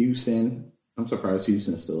 Houston. I'm surprised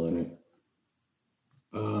Houston's still in it.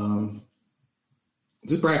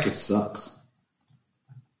 This bracket sucks.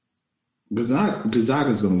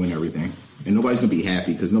 Gonzaga's going to win everything. And nobody's going to be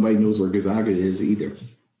happy because nobody knows where Gonzaga is either. Is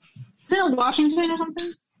it in Washington or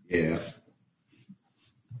something? Yeah.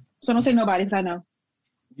 So don't say nobody because I know.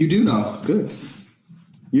 You do know. Good.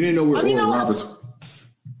 You didn't know where Oral Roberts.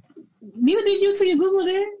 Neither did you till you Googled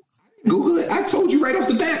it. Google it. I told you right off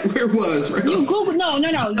the bat where it was. Right? You Googled? No.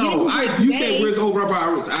 You said where's Oral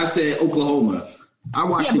Roberts? I said Oklahoma. I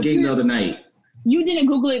watched the game the other night. You didn't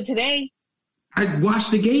Google it today? I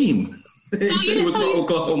watched the game. It said it was from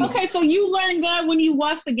Oklahoma. Okay, so you learned that when you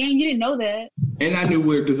watched the game. You didn't know that. And I knew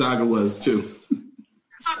where Gonzaga was, too.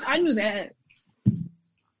 I knew that.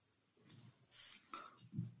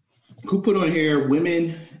 Who put on here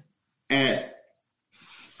women at...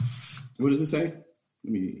 What does it say?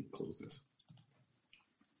 Let me close this.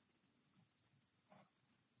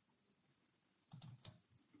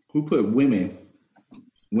 Who put women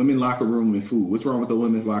locker room and food? What's wrong with the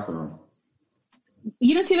women's locker room?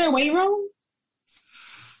 You didn't see their weight room?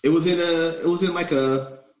 It was in like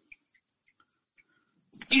a.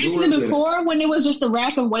 You seen it before when it was just a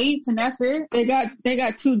rack of weights and that's it? They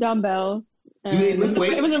got 2 dumbbells. Do they lift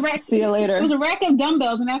weights? It was a rack. See you later. It was a rack of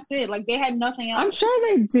dumbbells and that's it. Like they had nothing else. I'm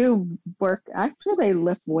sure they do work. I'm sure they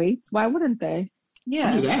lift weights. Why wouldn't they?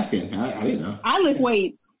 Yeah. I'm just asking. I didn't know. I lift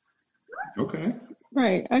weights. Okay.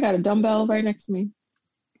 Right. I got a dumbbell right next to me.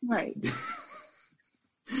 Right.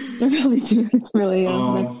 I really do. It's really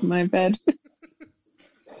next to my bed.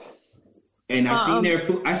 And I've seen their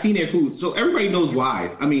food. I've seen their food, so everybody knows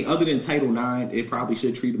why. I mean, other than Title IX, it probably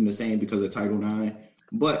should treat them the same because of Title IX.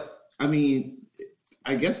 But I mean,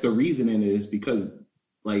 I guess the reasoning is because,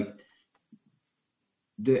 like,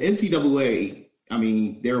 the NCAA. I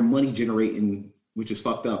mean, they're money generating, which is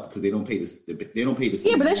fucked up because they don't pay this. They don't pay this.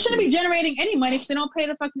 Yeah, but they shouldn't be generating any money because they don't pay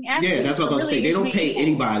the fucking athletes. Yeah, that's what I'm about to say. They don't pay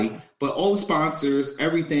anybody, but all the sponsors,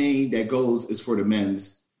 everything that goes is for the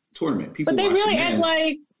men's tournament. People, but they really act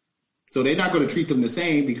like. So they're not going to treat them the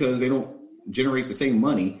same because they don't generate the same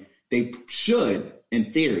money. They should,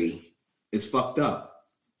 in theory. It's fucked up.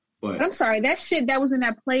 But I'm sorry, that shit that was in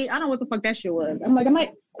that plate, I don't know what the fuck that shit was. I'm like, I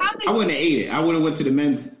wouldn't have ate it. I would have went to the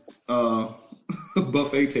men's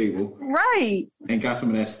buffet table. Right. And got some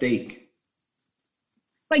of that steak.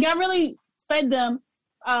 Like, I really fed them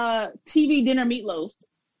TV dinner meatloaf.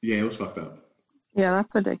 Yeah, it was fucked up. Yeah,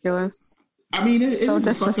 that's ridiculous. I mean, it was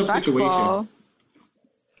a fucked up situation.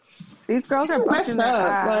 These girls are busting their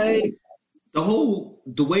ass. Like,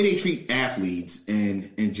 the way they treat athletes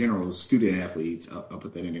and in general, student athletes, I'll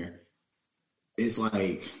put that in there, is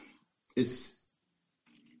like,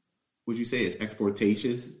 would you say it's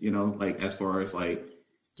exportatious? You know, like as far as like,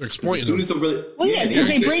 they're exploiting students them. Don't really, well, yeah,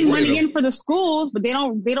 they bring money in for the schools, but they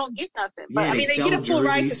don't get nothing. But I mean, they get a full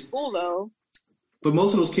ride to school though. But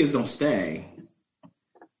most of those kids don't stay.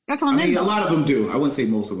 That's on them. I mean, a lot of them do. I wouldn't say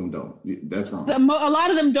most of them don't. That's wrong. A lot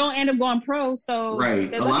of them don't end up going pro. So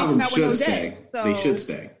right, a lot of them should stay. They should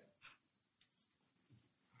stay.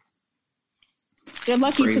 They're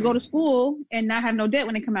lucky to go to school and not have no debt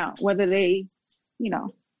when they come out. Whether they, you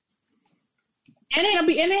know, and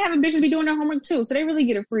they having bitches be doing their homework too, so they really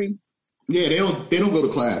get it free. Yeah, they don't go to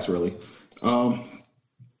class really.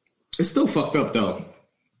 It's still fucked up though,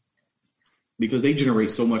 because they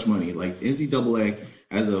generate so much money. Like NCAA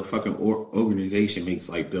as a fucking organization makes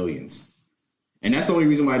like billions, and that's the only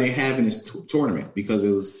reason why they're having this tournament, because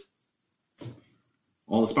it was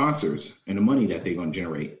all the sponsors and the money that they're gonna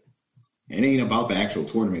generate. It ain't about the actual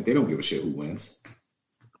tournament. They don't give a shit who wins.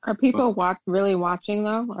 Are people really watching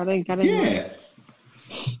though? Are they getting? Yeah.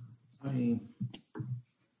 I mean,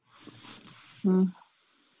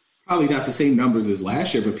 probably not the same numbers as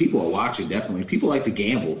last year, but people are watching, definitely. People like to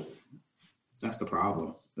gamble. That's the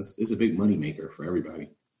problem. It's a big money maker for everybody.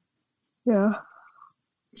 Yeah.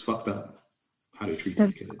 It's fucked up how they treat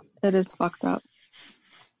these kids. It is fucked up.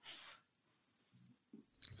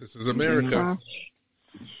 This is America.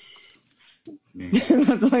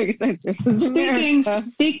 That's why I said this is America.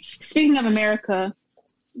 Speaking of America,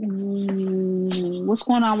 what's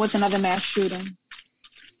going on with another mass shooting?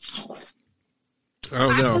 Oh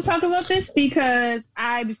no! I can talk about this because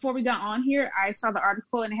before we got on here, I saw the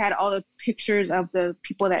article and it had all the pictures of the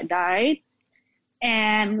people that died,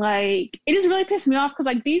 and like it just really pissed me off because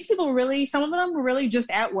like these people really, some of them were really just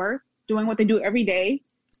at work doing what they do every day,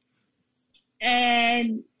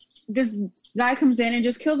 and this guy comes in and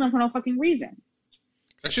just kills them for no fucking reason.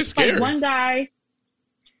 That's just scary. Like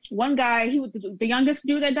one guy, he was the youngest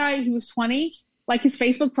dude that died. He was 20. Like his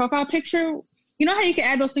Facebook profile picture. You know how you can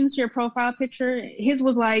add those things to your profile picture? His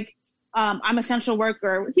was like, I'm essential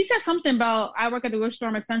worker. He said something about, I work at the grocery store,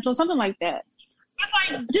 I'm essential, something like that.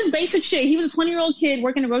 It's like just basic shit. He was a 20-year-old kid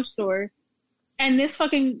working in a grocery store, and this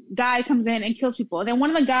fucking guy comes in and kills people. And then one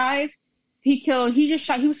of the guys he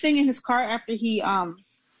was sitting in his car after he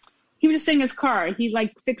was just sitting in his car. He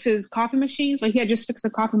like fixes coffee machines. Like he had just fixed a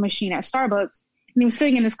coffee machine at Starbucks, and he was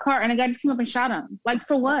sitting in his car, and a guy just came up and shot him. Like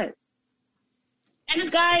for what? And this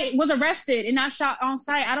guy was arrested and not shot on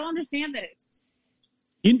site. I don't understand this.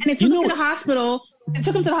 And they took him to the hospital. They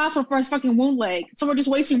took him to the hospital for his fucking wound leg. So we're just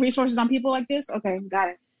wasting resources on people like this? Okay, got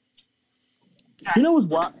it. You know what's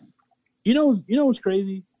wild? You know what's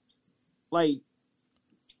crazy? Like,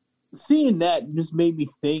 seeing that just made me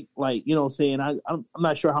think, like, you know what I'm saying? I'm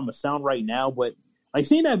not sure how I'm going to sound right now, but like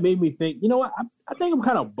seeing that made me think, you know what? I think I'm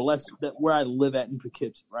kind of blessed that where I live at in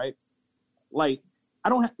Poughkeepsie, right? Like, I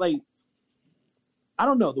don't have, like, I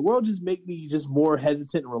don't know. The world just make me just more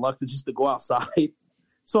hesitant and reluctant just to go outside.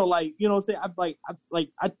 So, like, you know what I'm saying?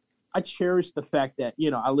 I cherish the fact that, you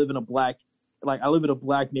know, I live in a black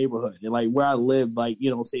neighborhood, and like where I live, like, you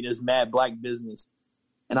know what I'm saying, there's mad black business,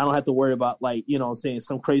 and I don't have to worry about, like, you know what I'm saying,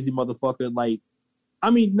 some crazy motherfucker, like, I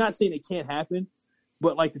mean, not saying it can't happen,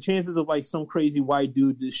 but like the chances of like some crazy white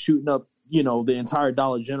dude just shooting up, you know, the entire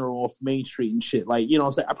Dollar General off Main Street and shit, like, you know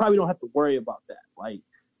what I'm saying, I probably don't have to worry about that, like,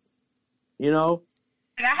 you know.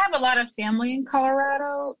 And I have a lot of family in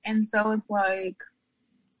Colorado, and so it's like,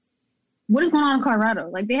 what is going on in Colorado?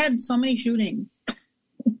 Like, they had so many shootings.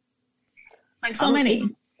 Like, so many.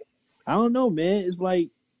 I don't know, man. It's like,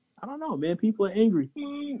 I don't know, man. People are angry.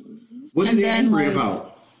 What are they angry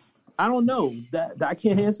about? I don't know. That I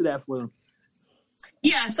can't answer that for them.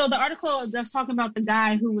 Yeah, so the article that's talking about the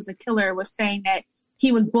guy who was a killer was saying that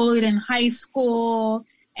he was bullied in high school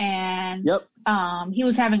and he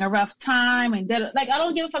was having a rough time and like I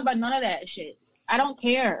don't give a fuck about none of that shit. I don't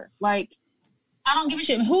care. Like I don't give a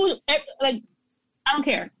shit. I don't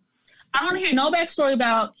care. I don't want to hear no backstory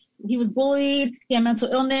about he was bullied, he had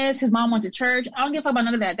mental illness, his mom went to church. I don't give a fuck about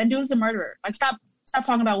none of that. That dude is a murderer. Like stop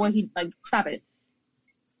talking about what he like. Stop it.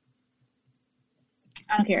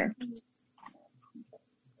 I don't care.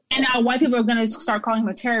 And now white people are going to start calling him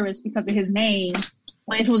a terrorist because of his name,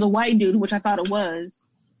 when if it was a white dude, which I thought it was.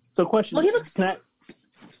 So question. Well, he looks... Can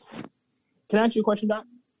I ask you a question, Doc?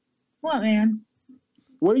 What, man?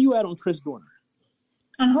 Where are you at on Chris Dorner?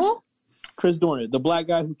 On who? Chris Dorner, the black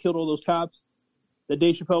guy who killed all those cops that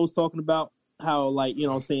Dave Chappelle was talking about, how, like, you know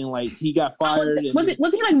what I'm saying, like, he got fired. Was he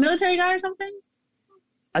like a military guy or something?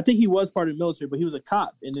 I think he was part of the military, but he was a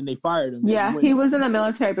cop, and then they fired him. Yeah, he was in the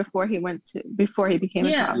military before he became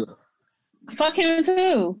a cop. Fuck him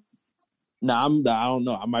too. I don't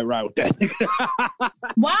know. I might ride with that.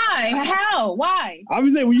 Why? How? Why? I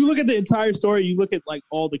was saying, when you look at the entire story, you look at like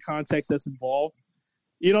all the context that's involved.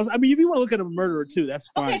 You know, I mean, if you want to look at a murderer too, that's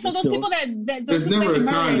fine. Okay, so those people that there's never a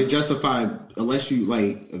time to justify unless you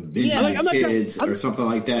like avenging kids or something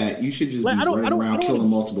like that. You should just be running around killing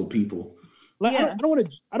multiple people. Like, I don't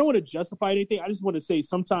want to justify anything. I just want to say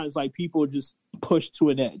sometimes like people just push to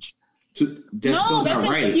an edge. That's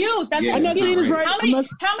an excuse. That's an excuse. Right.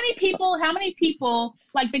 How many people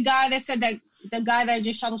like the guy that said that the guy that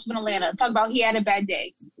just shot us in Atlanta talk about he had a bad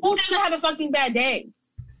day? Who doesn't have a fucking bad day?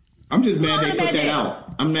 I'm just mad they put that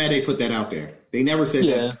out. I'm mad they put that out there. They never said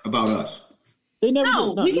that about us. They never.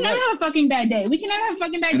 No, we can never have a fucking bad day. We can never have a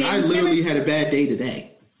fucking bad day. I literally had a bad day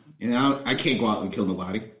today, and I can't go out and kill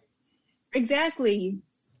nobody. Exactly.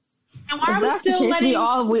 And why are we still letting?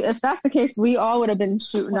 If that's the case, we all would have been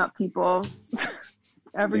shooting up people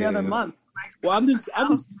every other month. Well, I'm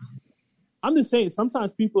just saying.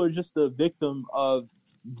 Sometimes people are just a victim of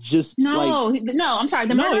just no. I'm sorry.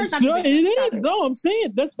 The murderer's not the victim. It is. No, I'm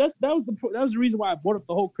saying that was the reason why I brought up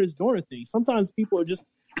the whole Chris Dorner thing. Sometimes people are just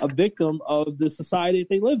a victim of the society that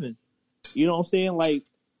they live in. You know what I'm saying? Like,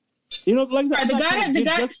 you know, like I said,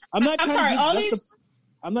 I'm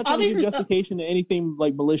not trying to give justification to anything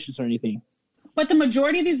like malicious or anything. But the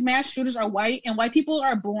majority of these mass shooters are white, and white people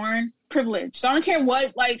are born privileged. So I don't care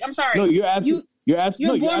what. Like, I'm sorry. No, you're absolutely.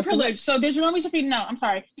 You're born privileged. So there's no reason for you to know. I'm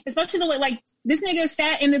sorry. Especially the way like this nigga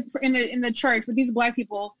sat in the church with these black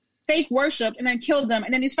people, fake worship, and then killed them,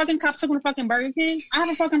 and then these fucking cops took him to fucking Burger King. I have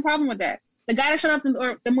a fucking problem with that. The guy that showed up in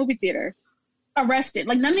the movie theater, arrested.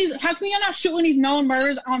 Like none of these. How come you're not shooting these known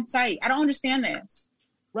murderers on site? I don't understand this.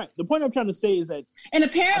 Right. The point I'm trying to say is that... And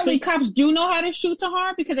apparently cops do know how to shoot to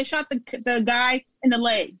harm because they shot the guy in the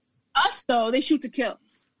leg. Us, though, they shoot to kill.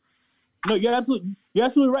 No, you're absolutely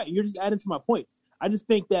right. You're just adding to my point. I just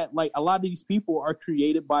think that, like, a lot of these people are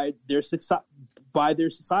created by their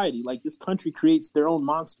society. Like, this country creates their own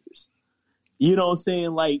monsters. You know what I'm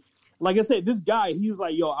saying? Like I said, this guy, he was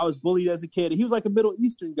like, yo, I was bullied as a kid. He was like a Middle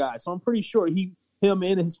Eastern guy. So I'm pretty sure him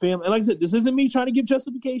and his family... And like I said, this isn't me trying to give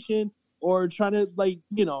justification... or trying to, like,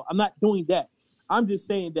 you know, I'm not doing that. I'm just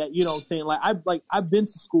saying that, you know what I'm saying? I've been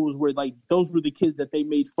to schools where, like, those were the kids that they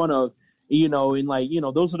made fun of, you know, and, like, you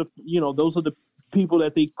know, those are the people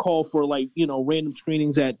that they call for, like, you know, random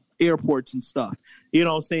screenings at airports and stuff. You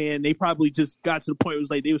know what I'm saying? They probably just got to the point where it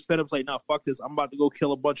was like, they was fed up, like, nah, fuck this. I'm about to go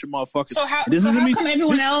kill a bunch of motherfuckers. So how come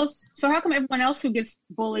everyone else who gets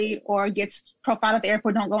bullied or gets profiled at the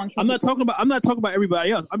airport don't go and kill people? I'm not talking about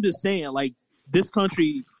everybody else. I'm just saying, like, this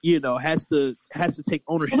country, you know, has to take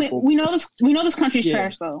ownership. We know this country's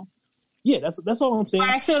trash, though. Yeah, that's all I'm saying.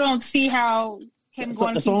 I still don't see how him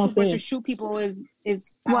going to shoot people is.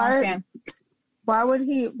 Why would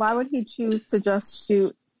he choose to just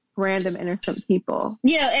shoot random innocent people?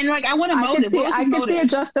 Yeah, and like I want a motive.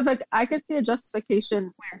 I could see a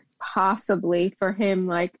justification possibly for him,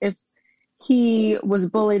 like if he was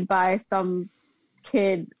bullied by some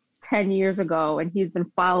kid 10 years ago and he's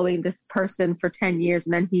been following this person for 10 years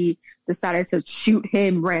and then he decided to shoot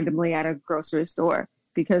him randomly at a grocery store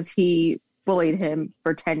because he bullied him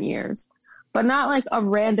for 10 years. But not like a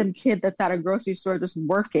random kid that's at a grocery store just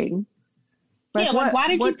working. Like, why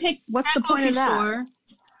did you pick what's the point of that?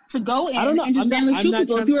 To go in and just randomly shoot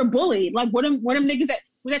people if you were bullied? Like what them niggas that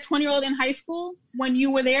was that 20-year-old in high school when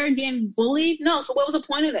you were there and getting bullied? No, so what was the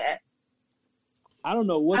point of that? I don't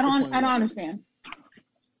know what I don't understand.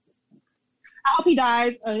 I hope he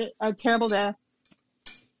dies a terrible death.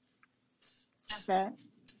 That's that.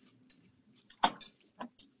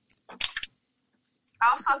 I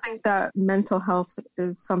also think that mental health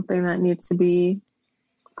is something that needs to be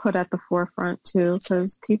put at the forefront too,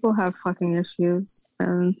 because people have fucking issues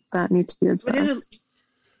and that need to be addressed.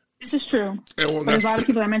 This is true. Yeah, well, there's a lot of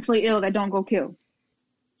people that are mentally ill that don't go kill.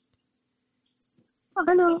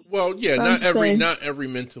 I know. Well, yeah, not every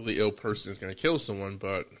mentally ill person is going to kill someone,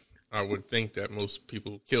 but I would think that most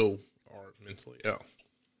people who kill are mentally ill.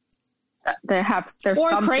 There's something.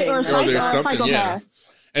 Or psychopath. Yeah.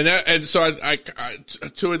 And so I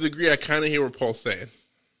to a degree, I kind of hear what Paul's saying.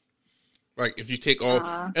 Like, if you take all,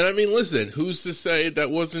 and I mean, listen, who's to say that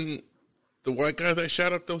wasn't the white guy that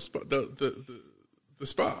shot up those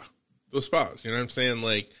spas? You know what I'm saying?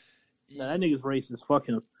 Like, nah, that nigga's racist. Fuck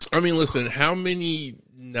him. I mean, listen, how many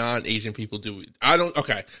non-Asian people do we? I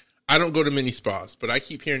don't go to many spas, but I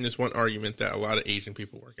keep hearing this one argument that a lot of Asian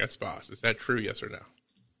people work at spas. Is that true? Yes or no?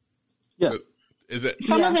 Yeah. Is it?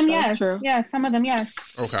 Some of them, yes. True. Yeah, some of them, yes.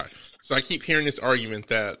 Okay. So I keep hearing this argument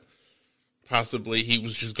that possibly he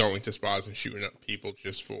was just going to spas and shooting up people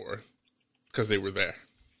just because they were there.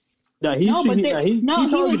 No, he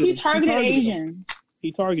targeted Asians.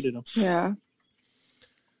 He targeted them. Yeah.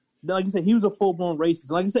 Like I said, he was a full-blown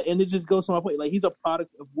racist. Like I said, and it just goes to my point. Like, he's a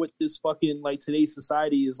product of what this fucking, like, today's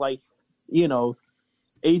society is like, you know,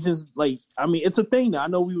 Asians, like, I mean, it's a thing now. I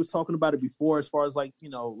know we was talking about it before as far as, like,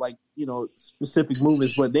 specific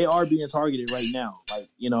movements, but they are being targeted right now. Like,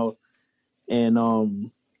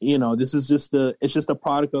 and, this is just it's just a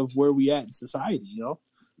product of where we at in society,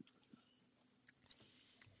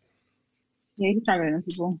 Yeah, he's targeting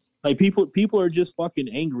people. Like, people are just fucking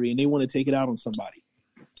angry and they want to take it out on somebody.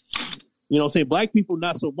 You know what I'm saying? Black people,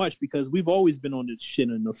 not so much, because we've always been on this shit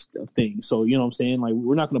and this thing. So, you know what I'm saying? Like,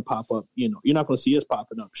 we're not going to pop up, you're not going to see us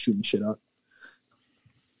popping up, shooting shit up.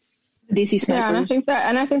 DC snipers. Yeah,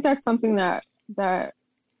 and I think that's something that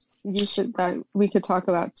we could talk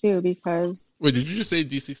about too, because. Wait, did you just say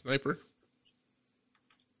DC sniper?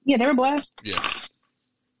 Yeah, they were black. Yeah.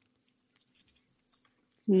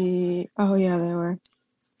 Oh yeah, they were.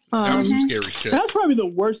 That was some scary shit. That's probably the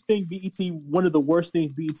worst thing one of the worst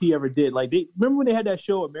things BET ever did. Like, remember when they had that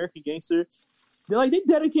show American Gangster? They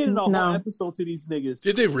dedicated a whole episode to these niggas.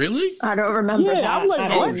 Did they really? I don't remember. Yeah, that. I was like,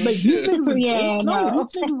 what? Like, these niggas was these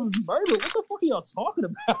niggas was murdered. What the fuck are y'all talking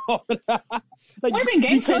about? Like, American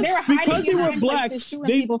Gangster, they were hiding because they were black, shooting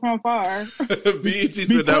people from afar. BET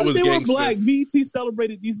said that was they gangster. Were black, BET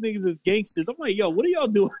celebrated these niggas as gangsters. I'm like, yo, what are y'all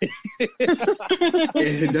doing?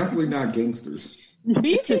 They're definitely not gangsters.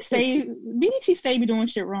 BET stay be doing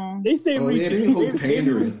shit wrong. They say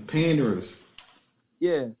panderers.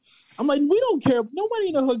 Yeah. I'm like, we don't care. Nobody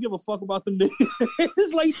in the hood give a fuck about them niggas.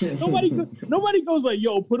 It's like nobody goes like,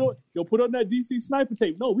 yo, put on that DC sniper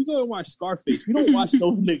tape. No, we go and watch Scarface. We don't watch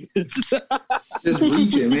those niggas. Just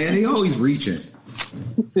reaching, man. They always reaching.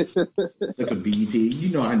 Like a BET.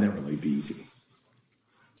 I never like BET.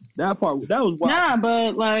 That was wild. Nah,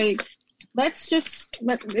 but like, it's too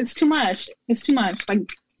much. It's too much. Like,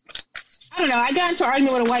 I don't know. I got into an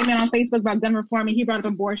argument with a white man on Facebook about gun reform, and he brought up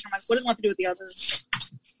abortion. I'm like, what does it want to do with the others?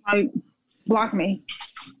 Like, block me.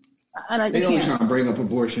 They always trying to bring up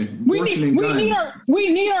abortion. And guns.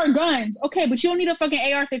 We need our guns. Okay, but you don't need a fucking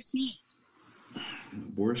AR-15.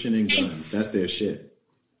 Abortion and guns. That's their shit.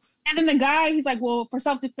 And then the guy, he's like, well, we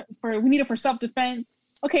need it for self-defense.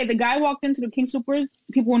 Okay, the guy walked into the King Soopers,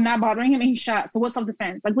 people were not bothering him, and he shot. So what's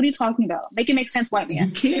self-defense? Like, what are you talking about? Make it make sense, white man.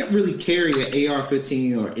 You can't really carry an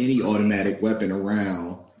AR-15 or any automatic weapon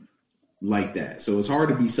around like that. So it's hard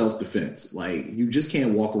to be self-defense. Like, you just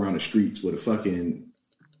can't walk around the streets with a fucking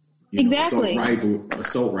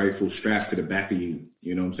assault rifle strapped to the back of you,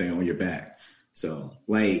 you know what I'm saying, on your back. So,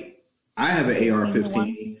 like, I have an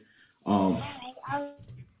AR-15,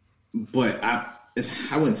 but I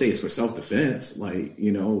wouldn't say it's for self-defense. Like,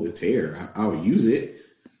 it's here. I'll use it.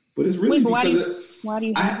 But it's really why do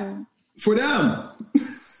you have it? For them.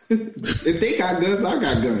 If they got guns, I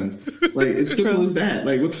got guns. Like, it's simple as that.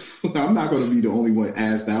 Like, I'm not going to be the only one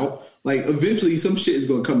asked out. Like, eventually some shit is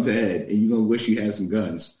going to come to head and you're going to wish you had some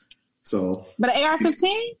guns. So. But an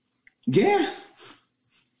AR-15? Yeah.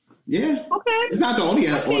 Yeah. Okay. It's not the only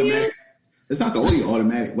automatic. It's not the only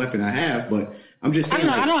automatic weapon I have, but I'm just saying.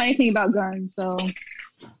 I don't know anything about guns, so.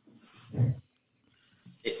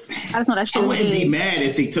 I just know that shit. I wouldn't be mad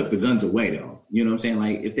if they took the guns away, though. You know what I'm saying?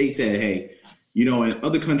 Like, if they said, hey, in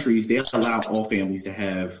other countries, they allow all families to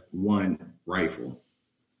have one rifle,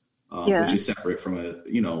 which is separate from a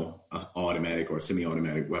automatic or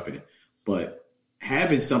semi-automatic weapon. But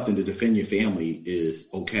having something to defend your family is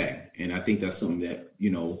okay. And I think that's something that,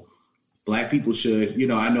 black people should,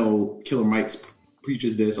 I know Killer Mike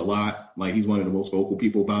preaches this a lot. Like, he's one of the most vocal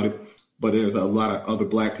people about it. but there's a lot of other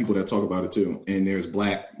black people that talk about it too. And there's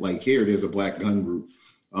there's a black gun group.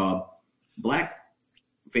 Black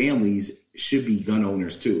families should be gun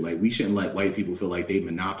owners too. Like, we shouldn't let white people feel like they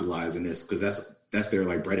monopolize in this, because that's their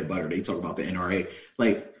like bread and butter. They talk about the NRA.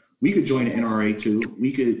 Like, we could join the NRA too.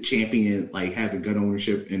 We could champion like having gun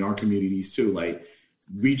ownership in our communities too. Like,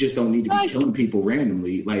 we just don't need to be killing people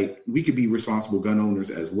randomly. Like, we could be responsible gun owners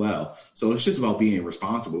as well. So it's just about being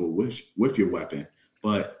responsible with your weapon.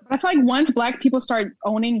 But I feel like once black people start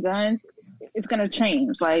owning guns, it's going to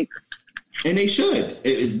change. Like, and they should.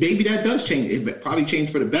 Maybe that does change. It probably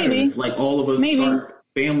changed for the better. Maybe. If, like, all of us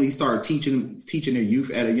families start teaching their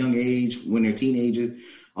youth at a young age when they're teenagers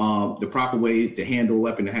the proper way to handle a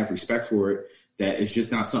weapon, to have respect for it. That it's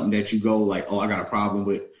just not something that you go like, oh, I got a problem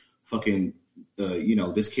with fucking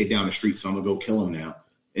this kid down the street, so I'm gonna go kill him now.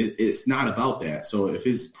 It's not about that. So if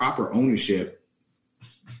it's proper ownership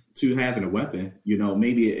to having a weapon,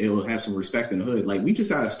 maybe it'll have some respect in the hood. Like, we just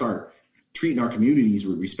gotta start treating our communities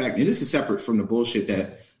with respect. And this is separate from the bullshit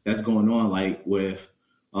that's going on, like with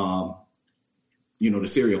the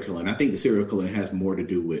serial killing. I think the serial killing has more to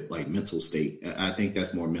do with like mental state. I think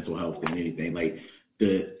that's more mental health than anything. Like,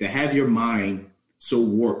 to have your mind so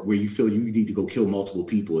warped where you feel you need to go kill multiple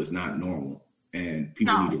people is not normal. And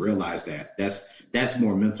people need to realize that that's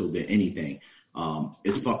more mental than anything.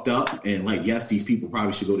 It's fucked up. And like, yes, these people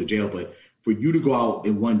probably should go to jail, but for you to go out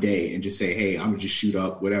in one day and just say, hey, I'm gonna just shoot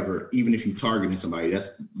up whatever, even if you're targeting somebody,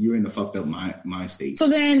 you're in the fucked up mind state. So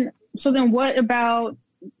then what about,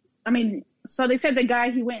 so they said the guy,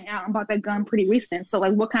 he went out and bought that gun pretty recent. So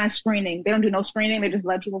like, what kind of screening? They don't do no screening. They just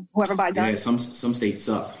let people, whoever buy guns. Yeah, some states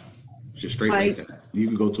suck. Just straight like that. You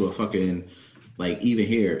could go to a fucking, like, even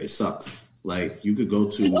here, it sucks. Like, you could go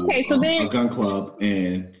to a gun club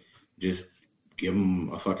and just give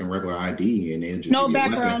them a fucking regular ID and then just no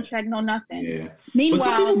background check, no nothing. Yeah. Meanwhile,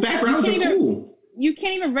 but some people backgrounds are cool. You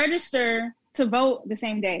can't even register to vote the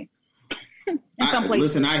same day. In some places.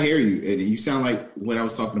 Listen, I hear you. You sound like what I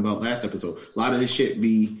was talking about last episode. A lot of this shit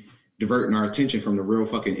be diverting our attention from the real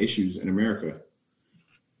fucking issues in America.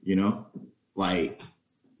 Like,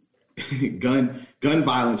 gun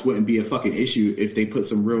violence wouldn't be a fucking issue if they put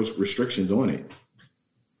some real restrictions on it.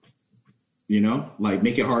 Like,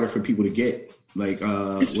 make it harder for people to get. Like,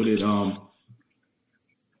 what did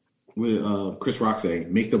Chris Rock say?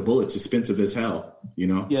 Make the bullets expensive as hell.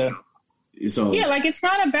 Yeah. So yeah, like, it's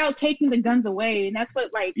not about taking the guns away, and that's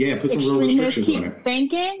what like put some real restrictions keep on it.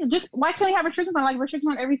 Thinking. Just why can't we have restrictions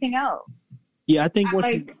on everything else? Yeah, I think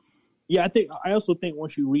I also think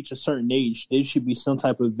once you reach a certain age, there should be some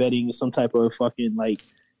type of vetting, some type of fucking like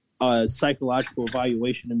psychological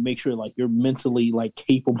evaluation to make sure like you're mentally like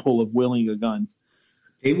capable of wielding a gun.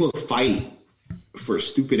 They will fight for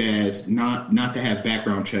stupid ass not to have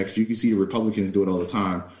background checks. You can see the Republicans do it all the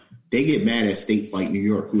time. They get mad at states like New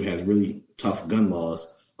York, who has really tough gun laws,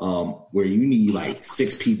 where you need like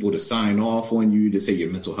 6 people to sign off on you to say your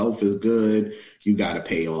mental health is good. You got to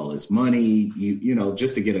pay all this money,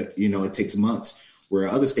 just to get it takes months. Where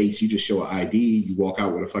other states, you just show an ID, you walk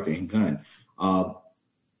out with a fucking gun.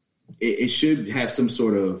 It should have some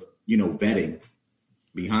sort of, vetting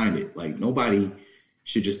behind it. Like, nobody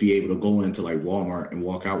should just be able to go into like Walmart and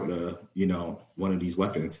walk out with one of these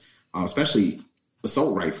weapons, especially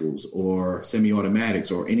assault rifles or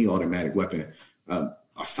semi-automatics or any automatic weapon, or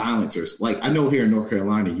silencers. Like, I know here in North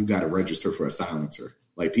Carolina, you got to register for a silencer.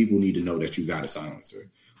 Like, people need to know that you got a silencer.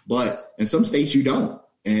 But in some states, you don't.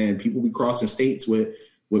 And people be crossing states with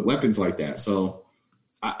weapons like that. So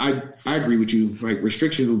I agree with you. Right?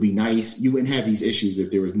 Restrictions would be nice. You wouldn't have these issues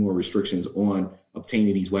if there was more restrictions on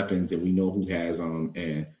obtaining these weapons and we know who has them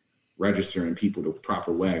and registering people the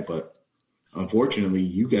proper way. But unfortunately,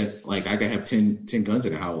 you get like, I could have 10 guns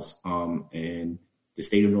in the house, and the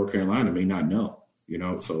state of North Carolina may not know,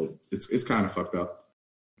 so it's kind of fucked up.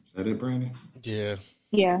 Is that it, Brandon? Yeah.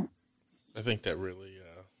 Yeah. I think that really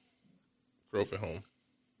drove it home.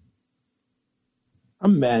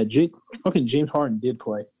 I'm mad. Fucking James Harden did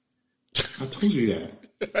play. I told you that.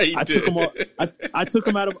 I took him out. I took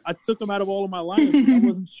him out of all of my lineups. I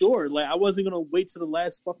wasn't sure. Like, I wasn't gonna wait to the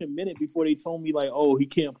last fucking minute before they told me like, oh, he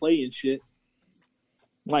can't play and shit.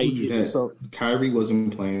 Like, so Kyrie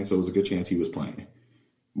wasn't playing, so it was a good chance he was playing.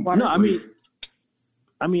 No, I mean,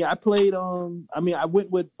 I played. I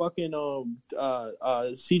went with fucking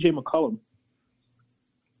CJ McCollum.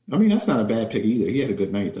 I mean, that's not a bad pick either. He had a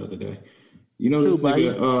good night the other day. This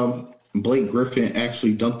nigga, Blake Griffin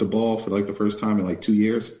actually dunked the ball for like the first time in like 2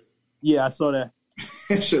 years. Yeah, I saw that.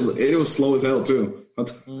 It was slow as hell too. I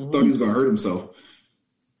thought he was gonna hurt himself.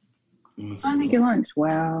 I'll make your lunch.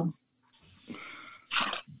 Wow.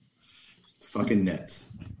 Fucking Nets.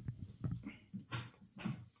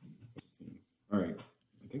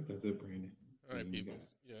 think that's it, Brandon. All right, people.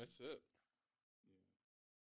 Yeah, that's it.